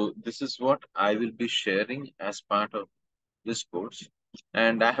 So this is what I will be sharing as part of this course.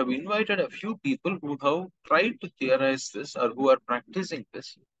 And I have invited a few people who have tried to theorize this or who are practicing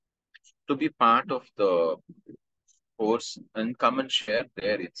this to be part of the course and come and share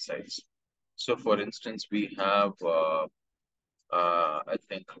their insights. So for instance, we have, I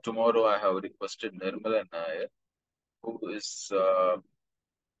think tomorrow I have requested Nirmala Nair, who is,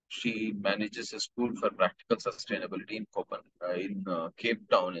 she manages a school for practical sustainability in Cape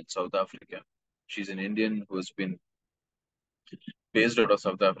Town in South Africa. She's an Indian who has been based out of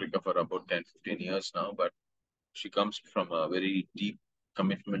South Africa for about 10, 15 years now, but she comes from a very deep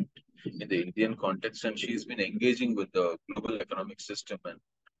commitment in the Indian context, and she's been engaging with the global economic system and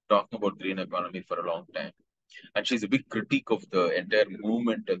talking about green economy for a long time. And she's a big critique of the entire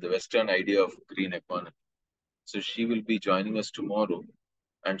movement of the Western idea of green economy. So she will be joining us tomorrow,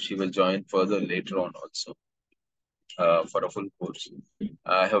 and she will join further later on also for a full course.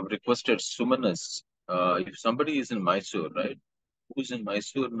 I have requested Sumanas. If somebody is in Mysore, right? Who's in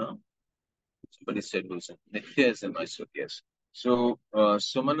Mysore now? Somebody said who's in Nithya is in Mysore, yes. So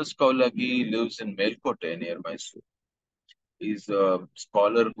Sumanas Kaulagi lives in Melkote near Mysore. He's a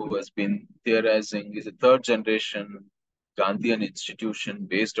scholar who has been theorizing. He's a third generation Gandhian institution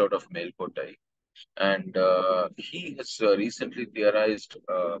based out of Melkote. And he has recently theorized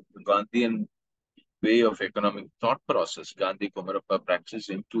the Gandhian way of economic thought process, Gandhi Kumarappa practice,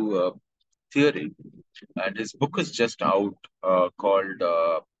 into a theory. And his book is just out called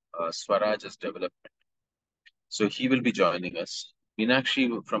Swaraj as Development. So he will be joining us.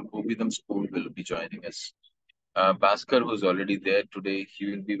 Meenakshi from Gobidam School will be joining us. Bhaskar, who's already there today,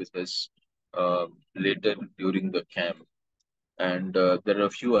 he will be with us later during the camp. And there are a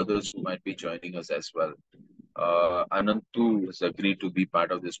few others who might be joining us as well. Anantu has agreed to be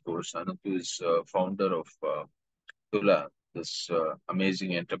part of this course. Anantu is founder of Tula, this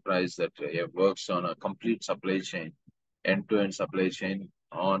amazing enterprise that works on a complete supply chain, end-to-end supply chain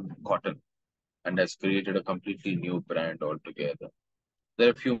on cotton, and has created a completely new brand altogether. There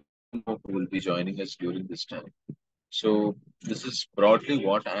are a few more who will be joining us during this time. So this is broadly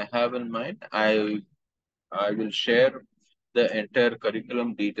what I have in mind. I will share the entire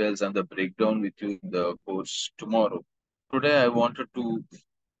curriculum details and the breakdown with you in the course tomorrow. Today, I wanted to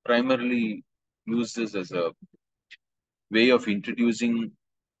primarily use this as a way of introducing.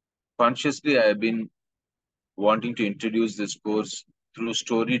 Consciously, I have been wanting to introduce this course through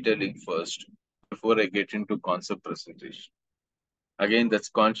storytelling first before I get into concept presentation. Again, that's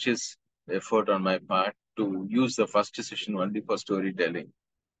conscious effort on my part to use the first session only for storytelling.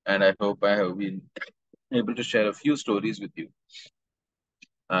 And I hope I have been able to share a few stories with you.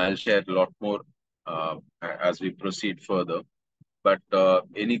 I'll share a lot more as we proceed further. But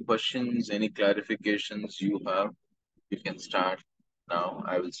any questions, any clarifications you have, you can start now.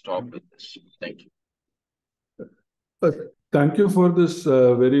 I will stop with this. Thank you. Thank you for this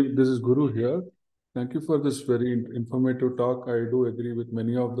this is Guru here. Thank you for this very informative talk. I do agree with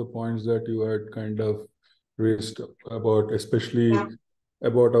many of the points that you had kind of raised about, especially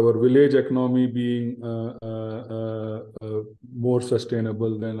about our village economy being more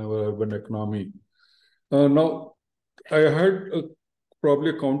sustainable than our urban economy. Now, I had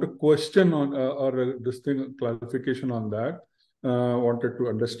probably a counter question on or this thing clarification on that. wanted to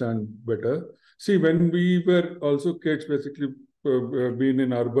understand better. See, when we were also kids, basically been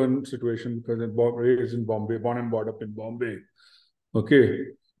in urban situation because raised in Bombay, born and brought up in Bombay. Okay,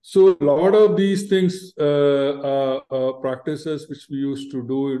 so a lot of these things, practices which we used to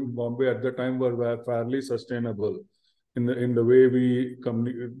do in Bombay at the time were fairly sustainable in the way we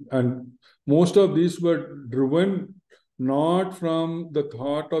communicate, and most of these were driven not from the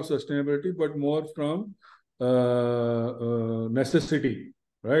thought of sustainability, but more from necessity,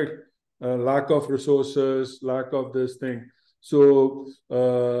 right? Lack of resources, lack of this thing. So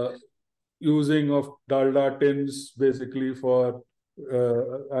using of dalda tins basically for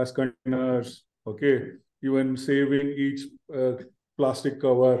as containers, okay? Even saving each plastic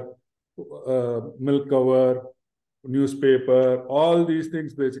cover, milk cover, newspaper, all these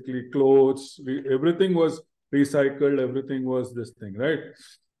things, basically clothes, everything was recycled, everything was this thing, right?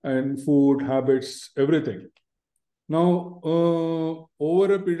 And food habits, everything. Now,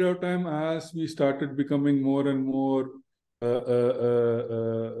 over a period of time, as we started becoming more and more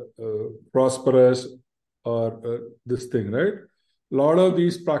prosperous, or this thing, right? A lot of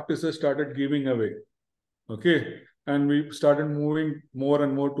these practices started giving away, okay? And we started moving more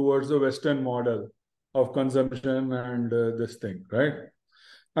and more towards the Western model of consumption and this thing, right?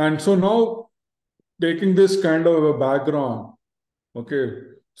 And so now, taking this kind of a background, okay,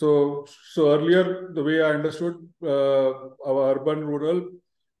 so earlier, the way I understood our urban rural,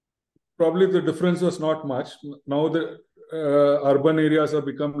 probably the difference was not much. Now the urban areas have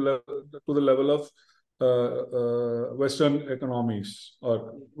become to the level of Western economies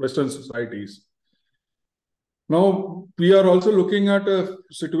or Western societies. Now we are also looking at a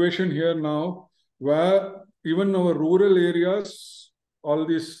situation here now where even our rural areas, all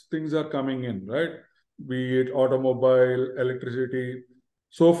these things are coming in, right? Be it automobile, electricity.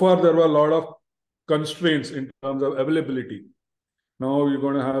 So far, there were a lot of constraints in terms of availability. Now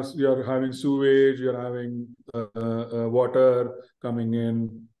you're having sewage, you're having water coming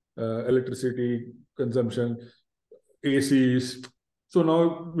in, electricity consumption, ACs. So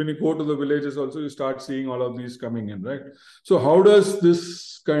now when you go to the villages also, you start seeing all of these coming in, right? So how does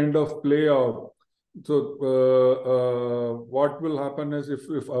this kind of play out? So what will happen is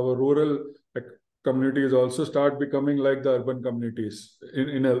if our rural communities also start becoming like the urban communities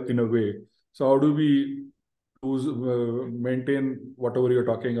in a way. So how do we maintain whatever you're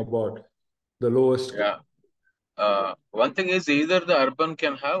talking about, the lowest? Yeah. One thing is either the urban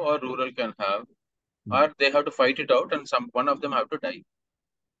can have or rural can have, or they have to fight it out and one of them have to die.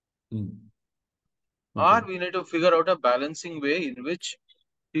 Okay. Or we need to figure out a balancing way in which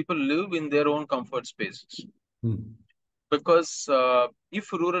people live in their own comfort spaces. Because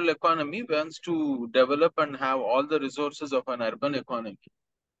if rural economy wants to develop and have all the resources of an urban economy,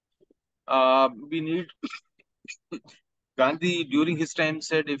 we need Gandhi during his time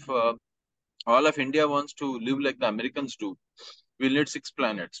said if all of India wants to live like the Americans do, we'll need 6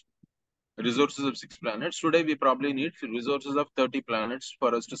 planets, resources of 6 planets. Today we probably need resources of 30 planets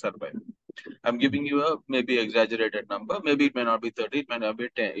for us to survive. I'm giving you a maybe exaggerated number. Maybe it may not be 30, it may not be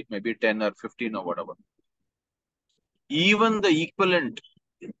 10, it may be 10 or 15 or whatever. Even the equivalent,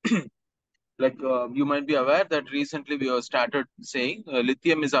 like you might be aware that recently we have started saying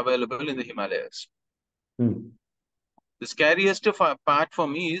lithium is available in the Himalayas. The scariest part for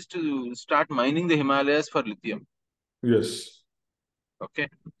me is to start mining the Himalayas for lithium. Yes. Okay.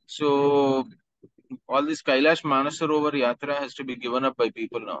 So all this Kailash Manasarovar Yatra has to be given up by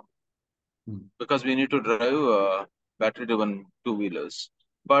people now. Because we need to drive battery-driven two-wheelers.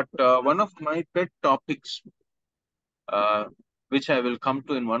 But one of my pet topics, which I will come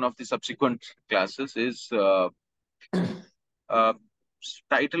to in one of the subsequent classes, is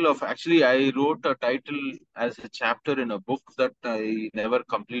title of, actually I wrote a title as a chapter in a book that I never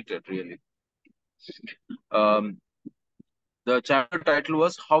completed really. The chapter title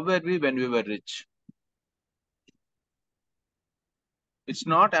was How Were We When We Were Rich? It's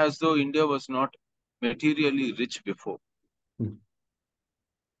not as though India was not materially rich before.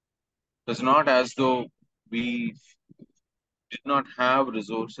 It's not as though we did not have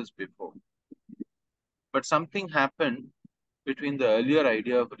resources before. But something happened between the earlier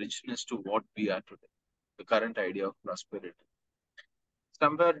idea of richness to what we are today, the current idea of prosperity.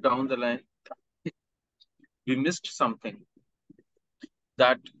 Somewhere down the line, we missed something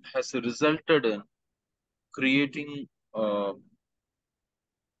that has resulted in creating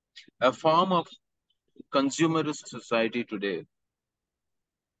a form of consumerist society today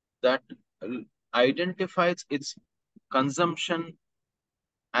that identifies its consumption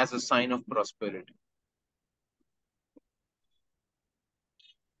as a sign of prosperity.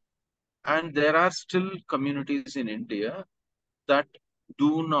 And there are still communities in India that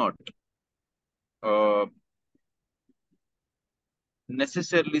do not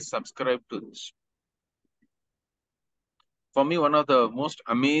necessarily subscribe to this. For me, one of the most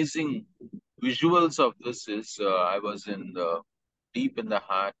amazing visuals of this is I was deep in the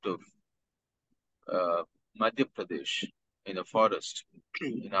heart of Madhya Pradesh, in a forest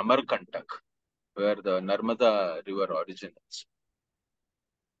in Amarkantak, where the Narmada river originates.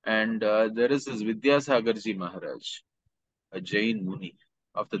 And there is this Vidyasagarji Maharaj, a Jain Muni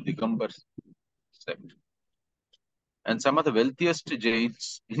of the Digambar sect. And some of the wealthiest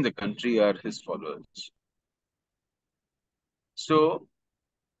Jains in the country are his followers. So,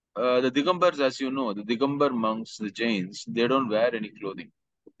 the Digambars, as you know, the Digambar monks, the Jains, they don't wear any clothing.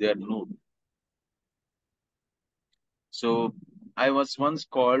 They are nude. So, I was once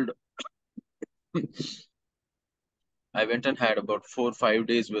called, I went and had about 4 or 5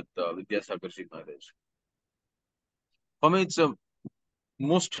 days with Vidyasagarji Maharaj. For me, it's a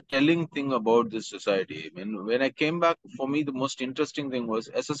most telling thing about this society. I mean, when I came back, for me, the most interesting thing was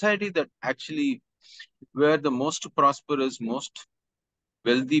a society that actually, where the most prosperous, most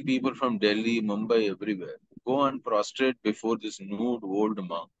wealthy people from Delhi, Mumbai, everywhere, go and prostrate before this nude old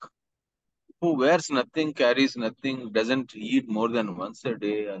monk who wears nothing, carries nothing, doesn't eat more than once a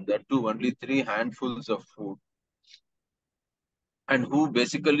day, and that too only 3 handfuls of food, and who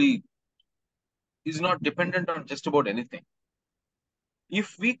basically is not dependent on just about anything.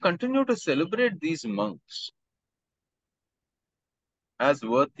 If we continue to celebrate these monks as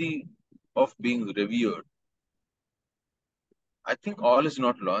worthy of being revered, I think all is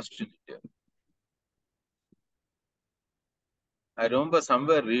not lost in India. I remember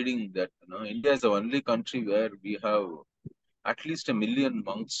somewhere reading that India is the only country where we have at least 1 million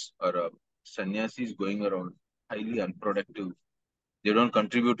monks or sannyasis going around, highly unproductive. They don't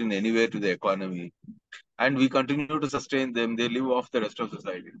contribute in any way to the economy. And we continue to sustain them. They live off the rest of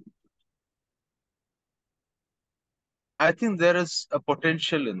society. I think there is a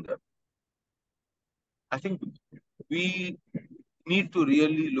potential in them. I think we need to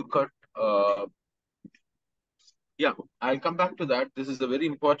really look at yeah, I'll come back to that. This is a very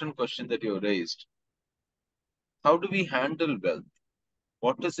important question that you raised. How do we handle wealth?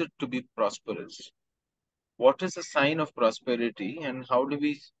 What is it to be prosperous? What is a sign of prosperity? And how do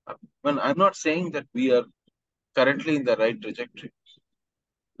we, well, I'm not saying that we are currently in the right trajectory.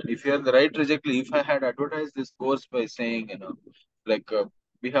 If you are in the right trajectory, if I had advertised this course by saying, like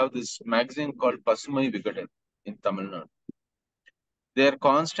we have this magazine called Pasumai Vikatan in Tamil Nadu. Their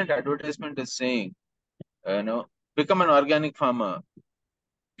constant advertisement is saying, become an organic farmer,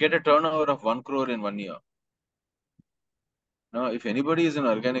 get a turnover of 1 crore in 1 year. Now, if anybody is an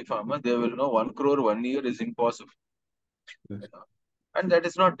organic farmer, they will know 1 crore 1 year is impossible. Yes. And that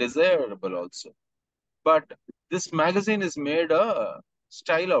is not desirable also. But this magazine is made a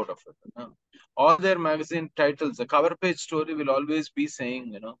style out of it. All their magazine titles, the cover page story will always be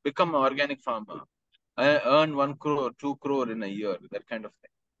saying, become an organic farmer, earn 1 crore, 2 crore in a year, that kind of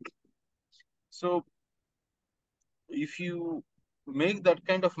thing. So, if you make that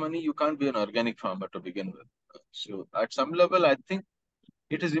kind of money, you can't be an organic farmer to begin with. So, at some level, I think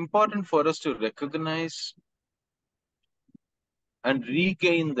it is important for us to recognize and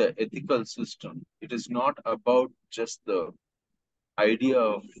regain the ethical system. It is not about just the idea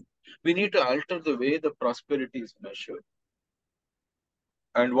of, we need to alter the way the prosperity is measured.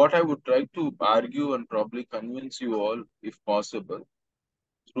 And what I would try to argue and probably convince you all, if possible,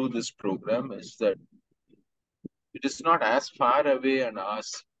 through this program is that it is not as far away and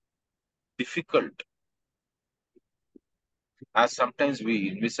as difficult as sometimes we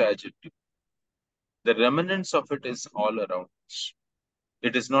envisage it to be. The remnants of it is all around us.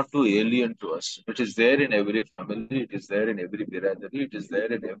 It is not too alien to us. It is there in every family. It is there in every biradari. It is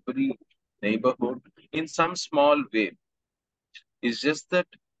there in every neighborhood in some small way. It's just that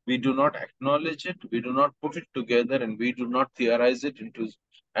we do not acknowledge it. We do not put it together, and we do not theorize it into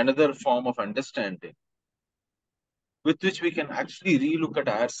another form of understanding with which we can actually relook at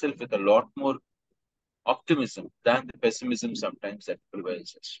ourselves with a lot more optimism than the pessimism sometimes that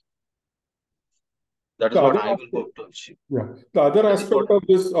prevails us. That is what I will hope to achieve. Yeah. The other aspect of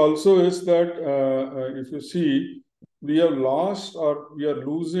this also is that if you see, we have lost or we are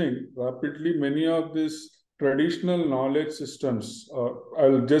losing rapidly many of these traditional knowledge systems.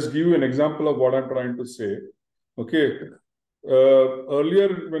 I'll just give you an example of what I'm trying to say. Okay.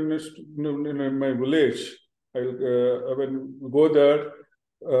 Earlier, when in my village, when we go there,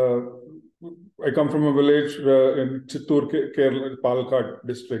 I come from a village in Chittoor, Kerala, Palakkad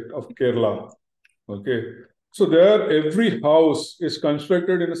district of Kerala. Okay, so there every house is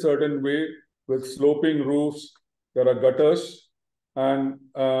constructed in a certain way with sloping roofs. There are gutters, and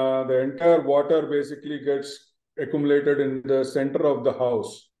the entire water basically gets accumulated in the center of the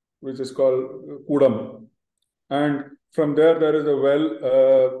house, which is called kudam. And from there is a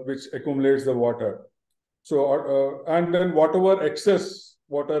well which accumulates the water. So, and then whatever excess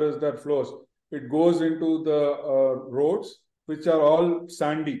water is that flows, it goes into the roads, which are all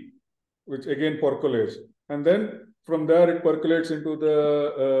sandy, which again percolates. And then from there, it percolates into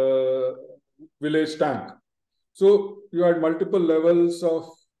the village tank. So you had multiple levels of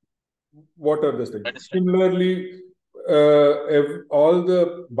water this thing. Similarly, all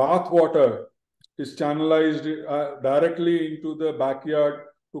the bath water is channelized directly into the backyard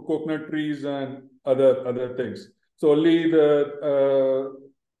to coconut trees and other things. So only the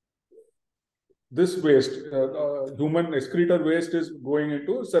this waste, human excreta waste, is going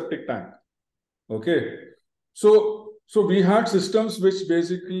into septic tank. Okay, so we had systems which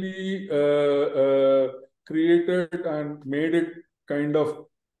basically created and made it kind of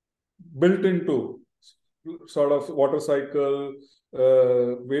built into sort of water cycle,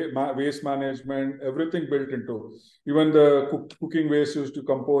 waste management, everything built into. Even the cooking waste used to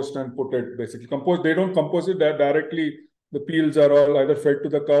compost and put it basically. Compost, they don't compost it directly. The peels are all either fed to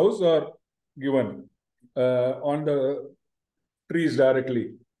the cows or given on the trees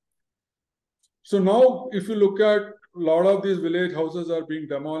directly. So now, if you look at a lot of these village houses are being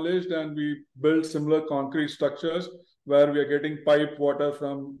demolished, and we build similar concrete structures where we are getting pipe water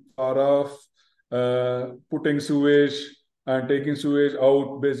from far off, putting sewage and taking sewage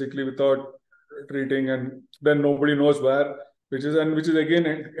out basically without treating, and then nobody knows where, which is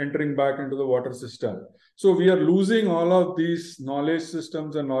again entering back into the water system. So we are losing all of these knowledge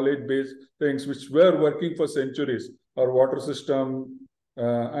systems and knowledge-based things which were working for centuries. Our water system,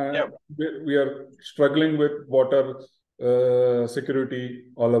 and we are struggling with water security,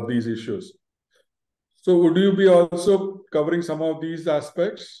 all of these issues. So would you be also covering some of these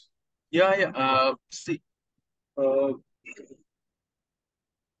aspects? Yeah. See,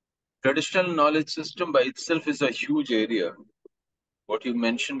 traditional knowledge system by itself is a huge area. What you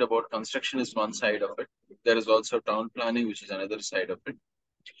mentioned about construction is one side of it. There is also town planning, which is another side of it.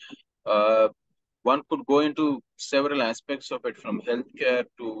 One could go into several aspects of it, from healthcare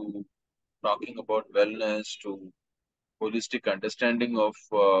to talking about wellness to holistic understanding of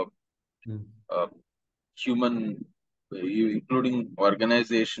human, including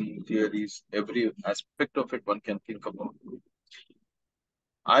organization theories. Every aspect of it one can think about.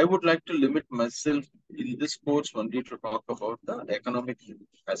 I would like to limit myself in this course only to talk about the economic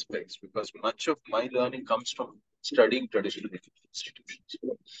aspects, because much of my learning comes from studying traditional institutions.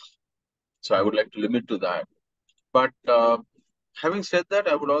 So I would like to limit to that. But having said that,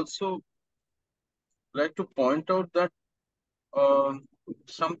 I would also like to point out that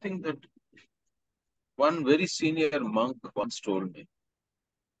something that one very senior monk once told me.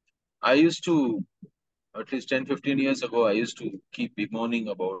 I used to, at least 10, 15 years ago, I used to keep bemoaning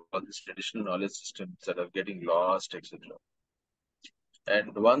about all these traditional knowledge systems that are getting lost, etc.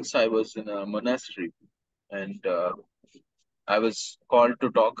 And once I was in a monastery, and I was called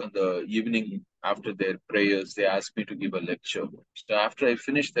to talk in the evening after their prayers. They asked me to give a lecture. So after I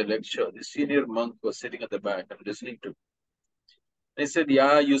finished the lecture, the senior monk was sitting at the back and listening to me. They said,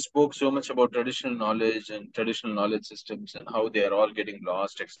 yeah, you spoke so much about traditional knowledge and traditional knowledge systems and how they are all getting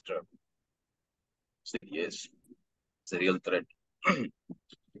lost, etc. I said, yes, it's a real threat.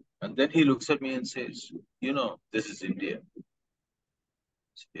 And then he looks at me and says, you know, this is India.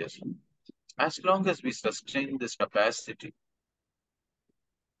 Said, yes. As long as we sustain this capacity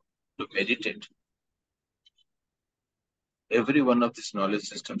to meditate, every one of these knowledge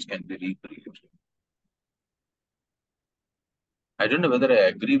systems can be recreated. I don't know whether I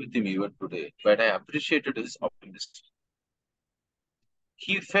agree with him even today, but I appreciated his optimism.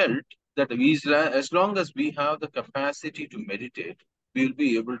 He felt that as long as we have the capacity to meditate, we will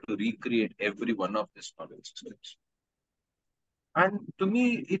be able to recreate every one of these knowledge systems. And to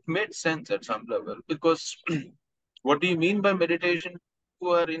me, it made sense at some level, because what do you mean by meditation? You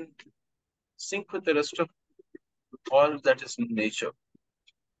are in sync with the rest of all that is in nature.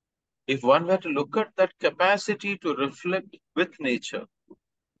 If one were to look at that capacity to reflect with nature,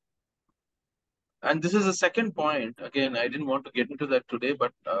 and this is the second point, again, I didn't want to get into that today,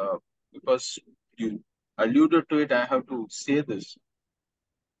 but because you alluded to it, I have to say this.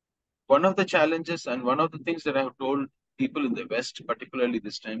 One of the challenges and one of the things that I have told people in the West, particularly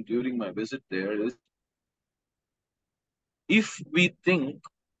this time during my visit there, is if we think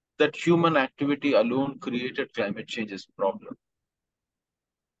that human activity alone created climate change is a problem,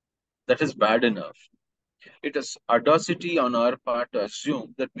 that is bad enough. It is audacity on our part to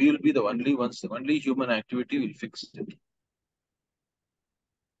assume that we will be the only ones, the only human activity will fix it.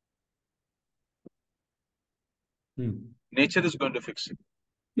 Nature is going to fix it,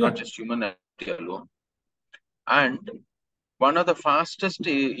 Yeah. not just humanity alone. And one of the fastest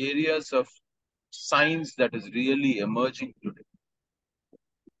areas of science that is really emerging today,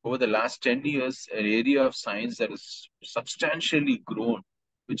 over the last 10 years, an area of science that is substantially grown,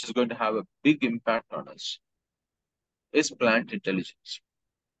 which is going to have a big impact on us, is plant intelligence.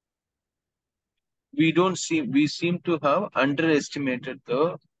 We seem to have underestimated the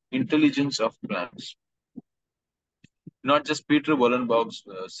intelligence of plants. Not just Peter Wollenbach's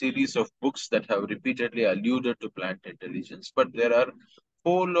series of books that have repeatedly alluded to plant intelligence, but there are a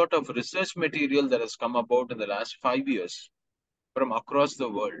whole lot of research material that has come about in the last 5 years from across the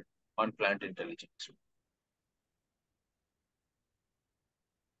world on plant intelligence.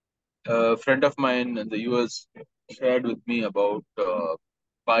 A friend of mine in the US shared with me about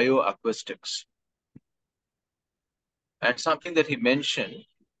bioacoustics. And something that he mentioned,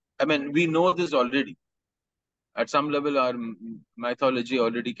 I mean, we know this already. At some level, our mythology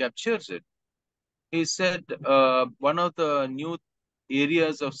already captures it. He said one of the new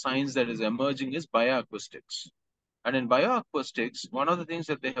areas of science that is emerging is bioacoustics. And in bioacoustics, one of the things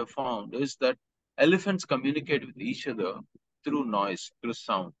that they have found is that elephants communicate with each other through noise, through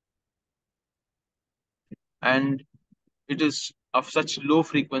sound. And it is of such low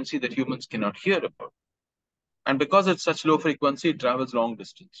frequency that humans cannot hear about. And because it's such low frequency, it travels long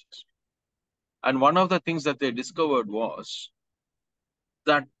distances. And one of the things that they discovered was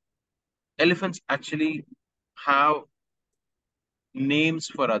that elephants actually have names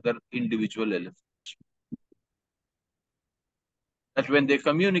for other individual elephants. That when they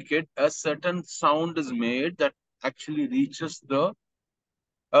communicate, a certain sound is made that actually reaches the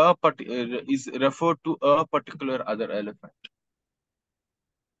is referred to a particular other elephant.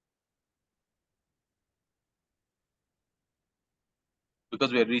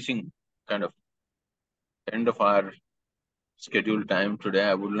 Because we are reaching kind of end of our scheduled time today,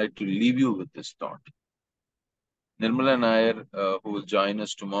 I would like to leave you with this thought. Nirmala Nair, who will join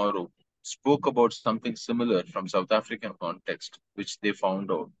us tomorrow, spoke about something similar from South African context, which they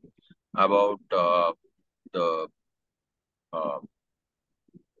found out about the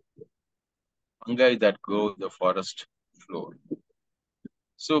fungi that grow the forest floor.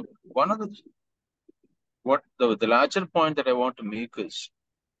 So one of the larger point that I want to make is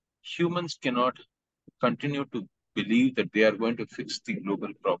humans cannot continue to believe that they are going to fix the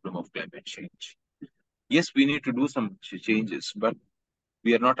global problem of climate change. Yes, we need to do some changes, but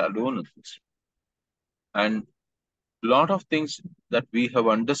we are not alone in this. And a lot of things that we have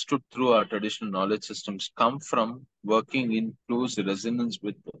understood through our traditional knowledge systems come from working in close resonance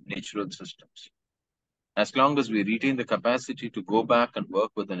with natural systems. As long as we retain the capacity to go back and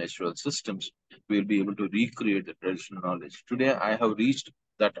work with the natural systems, we'll be able to recreate the traditional knowledge. Today, I have reached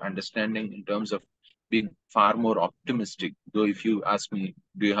that understanding in terms of being far more optimistic. Though if you ask me,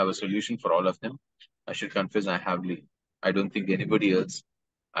 do you have a solution for all of them? I should confess I have. I don't think anybody else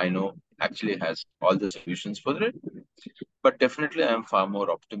I know actually has all the solutions for it. But definitely I am far more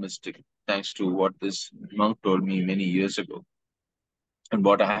optimistic thanks to what this monk told me many years ago and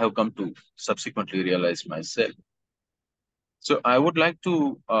what I have come to subsequently realize myself. So I would like to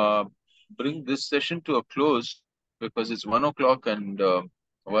bring this session to a close because it's 1 o'clock and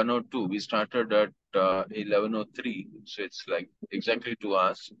 1:02. We started at 11:03. So it's like exactly 2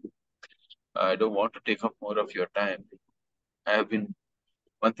 hours. I don't want to take up more of your time.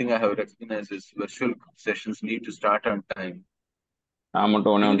 One thing I have recognized is virtual sessions need to start on time.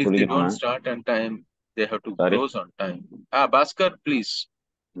 Even if they don't start on time, they have to close on time. Bhaskar, please.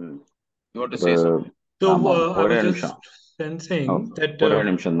 You want to say something? So I was just sensing that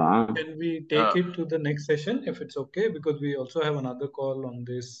can we take it to the next session if it's okay, because we also have another call on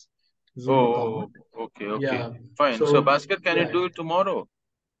this Zoom account. Okay. Yeah. Fine. So Bhaskar, can you do it tomorrow?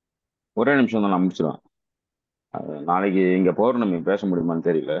 ஒரே நிமிஷம் தான் நான் முடிச்சிடுவேன். நாளைக்கு இங்க பௌர்ணமி பேச முடியுமான்னு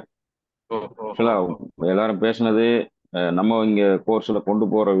தெரியல. ஆக்சுவலா எல்லாரும் பேசுனது நம்ம இங்க கோர்ஸ்ல கொண்டு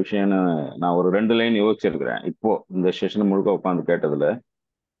போற விஷயம்னு நான் ஒரு 2 லைன் யோசிச்சிருக்கிறேன். இப்போ இந்த செஷன் முழுக்க உட்காந்து கேட்டதுல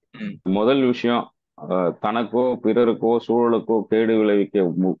முதல் விஷயம், தனக்கோ பிறருக்கோ சூழலுக்கோ கேடு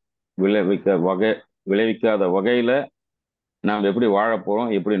விளைவிக்காத வகையில நாம் எப்படி வாழ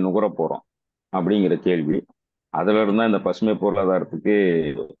போறோம், எப்படி நுகர போறோம் அப்படிங்கிற கேள்வி. அதுல இருந்தா இந்த பசுமை பொருளாதாரத்துக்கு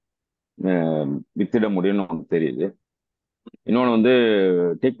வித்திட முடியும்னு நமக்கு தெரியுது. இன்னொன்று வந்து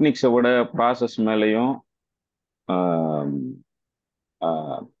டெக்னிக்ஸை விட ப்ராசஸ் மேலேயும்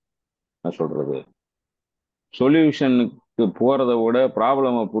என்ன சொல்றது, சொல்யூஷனுக்கு போறதை விட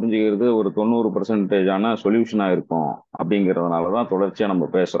ப்ராப்ளமை புரிஞ்சுக்கிறது ஒரு 90% சொல்யூஷனா இருக்கும். அப்படிங்கிறதுனாலதான் தொடர்ச்சியா நம்ம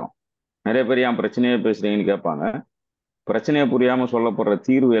பேசுறோம். நிறைய பேர் ஏன் பிரச்சனையே பேசுறீங்கன்னு கேட்பாங்க. பிரச்சனையை புரியாம சொல்லப்படுற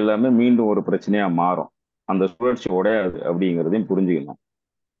தீர்வு எல்லாமே மீண்டும் ஒரு பிரச்சனையா மாறும். அந்த சுழற்சி உடையாது அப்படிங்கிறதையும் புரிஞ்சுக்கணும்.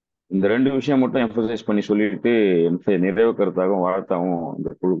 இந்த 2 விஷயம் மட்டும் எம்பசைஸ் பண்ணி சொல்லிட்டு நிறைவு கருத்தாகவும் வாழ்த்தாகவும் இந்த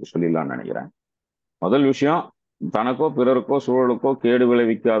குழுக்கு சொல்லிடலாம்னு நினைக்கிறேன். முதல் விஷயம், தனக்கோ பிறருக்கோ சூழலுக்கோ கேடு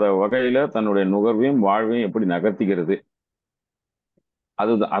விளைவிக்காத வகையில தன்னுடைய நுகர்வையும் வாழ்வையும் எப்படி நகர்த்திக்கிறது,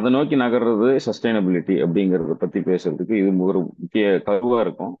 அதை நோக்கி நகர்றது சஸ்டைனபிலிட்டி அப்படிங்கிறத பத்தி பேசுறதுக்கு இது ஒரு முக்கிய கருவா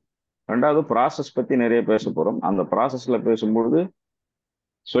இருக்கும். 2வது, ப்ராசஸ் பத்தி நிறைய பேச போறோம். அந்த ப்ராசஸ்ல பேசும்பொழுது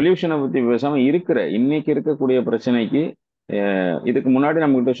சொல்யூஷனை பத்தி பேசாம இன்னைக்கு இருக்கக்கூடிய பிரச்சனைக்கு இதுக்கு முன்னாடி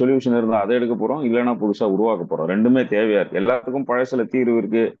நம்ம கிட்ட சொல்யூஷன் இருந்தா அதை எடுக்க போறோம், இல்லைன்னா புதுசா உருவாக்க போறோம். 2மே தேவையா இருக்கு. எல்லாத்துக்கும் பழசுல தீர்வு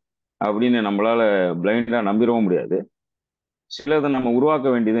இருக்கு அப்படின்னு நம்மளால பிளைண்டா நம்பிடவும் முடியாது. சிலதை நம்ம உருவாக்க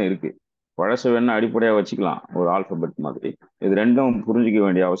வேண்டியதும் இருக்கு. பழச வேணா அடிப்படையா வச்சுக்கலாம், ஒரு ஆல்பபெட் மாதிரி. இது 2ம் புரிஞ்சிக்க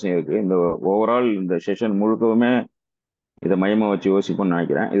வேண்டிய அவசியம் இருக்கு. இந்த ஓவரால் இந்த செஷன் முழுக்கவுமே இதை மையமா வச்சு யோசிப்போம்னு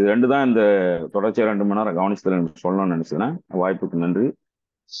நினைக்கிறேன். இது 2 தான் இந்த தொடர்ச்சியா 2 மணி நேரம் கவனிச்சதுல சொல்லணும்னு நினைச்சேன். வாய்ப்புக்கு நன்றி.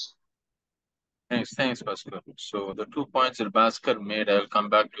 Thanks, Bhaskar. So the 2 points that Bhaskar made, I'll come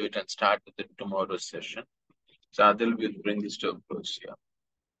back to it and start with it tomorrow's session. So Adil will bring this to a close here.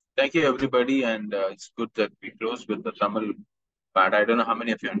 Thank you, everybody, and it's good that we close with the Tamil part. I don't know how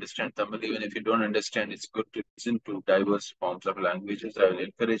many of you understand Tamil. Even if you don't understand, it's good to listen to diverse forms of languages. I will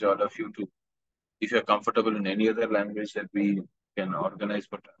encourage all of you to, if you're comfortable in any other language that we can organize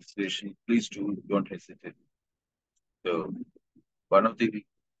for translation, please don't hesitate. So one of the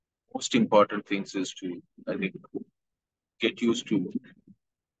most important things is to, I think, get used to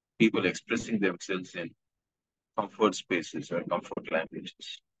people expressing themselves in comfort spaces or comfort languages.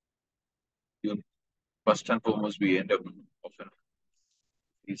 First and foremost, we end up often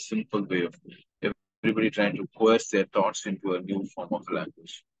a simple way of everybody trying to coerce their thoughts into a new form of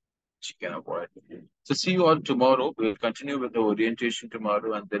language, which you can avoid. So see you all tomorrow. We'll continue with the orientation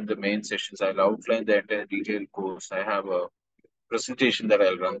tomorrow and then the main sessions. I'll outline the entire detailed course. I have a presentation that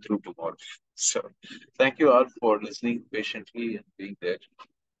I'll run through tomorrow. So thank you all for listening patiently and being there.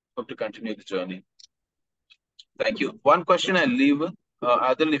 Hope to continue the journey. Thank you. One question I'll leave with,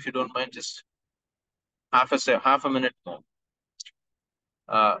 Adil, if you don't mind, just half a minute more.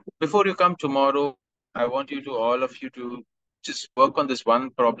 Before you come tomorrow, I want you to, all of you, to just work on this one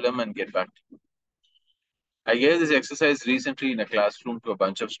problem and get back to me. I gave this exercise recently in a classroom to a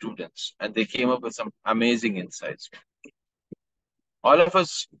bunch of students, and they came up with some amazing insights. All of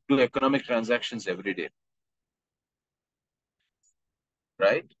us do economic transactions every day,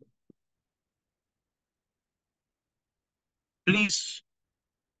 right? Please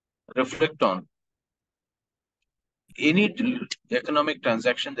reflect on any economic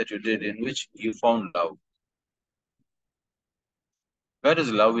transaction that you did in which you found love. Where is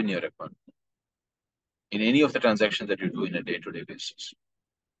love in your economy? In any of the transactions that you do in a day-to-day basis.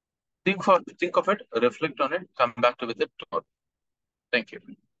 Think of it, reflect on it, come back to with it tomorrow. Thank you.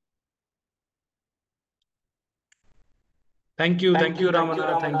 Thank you, Ramana.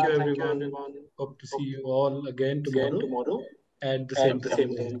 Thank you, everyone. Hope to see you all again tomorrow at the same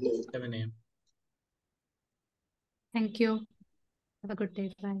time, 7 a.m. Thank you. Have a good day.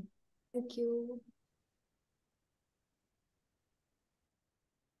 Bye. Thank you.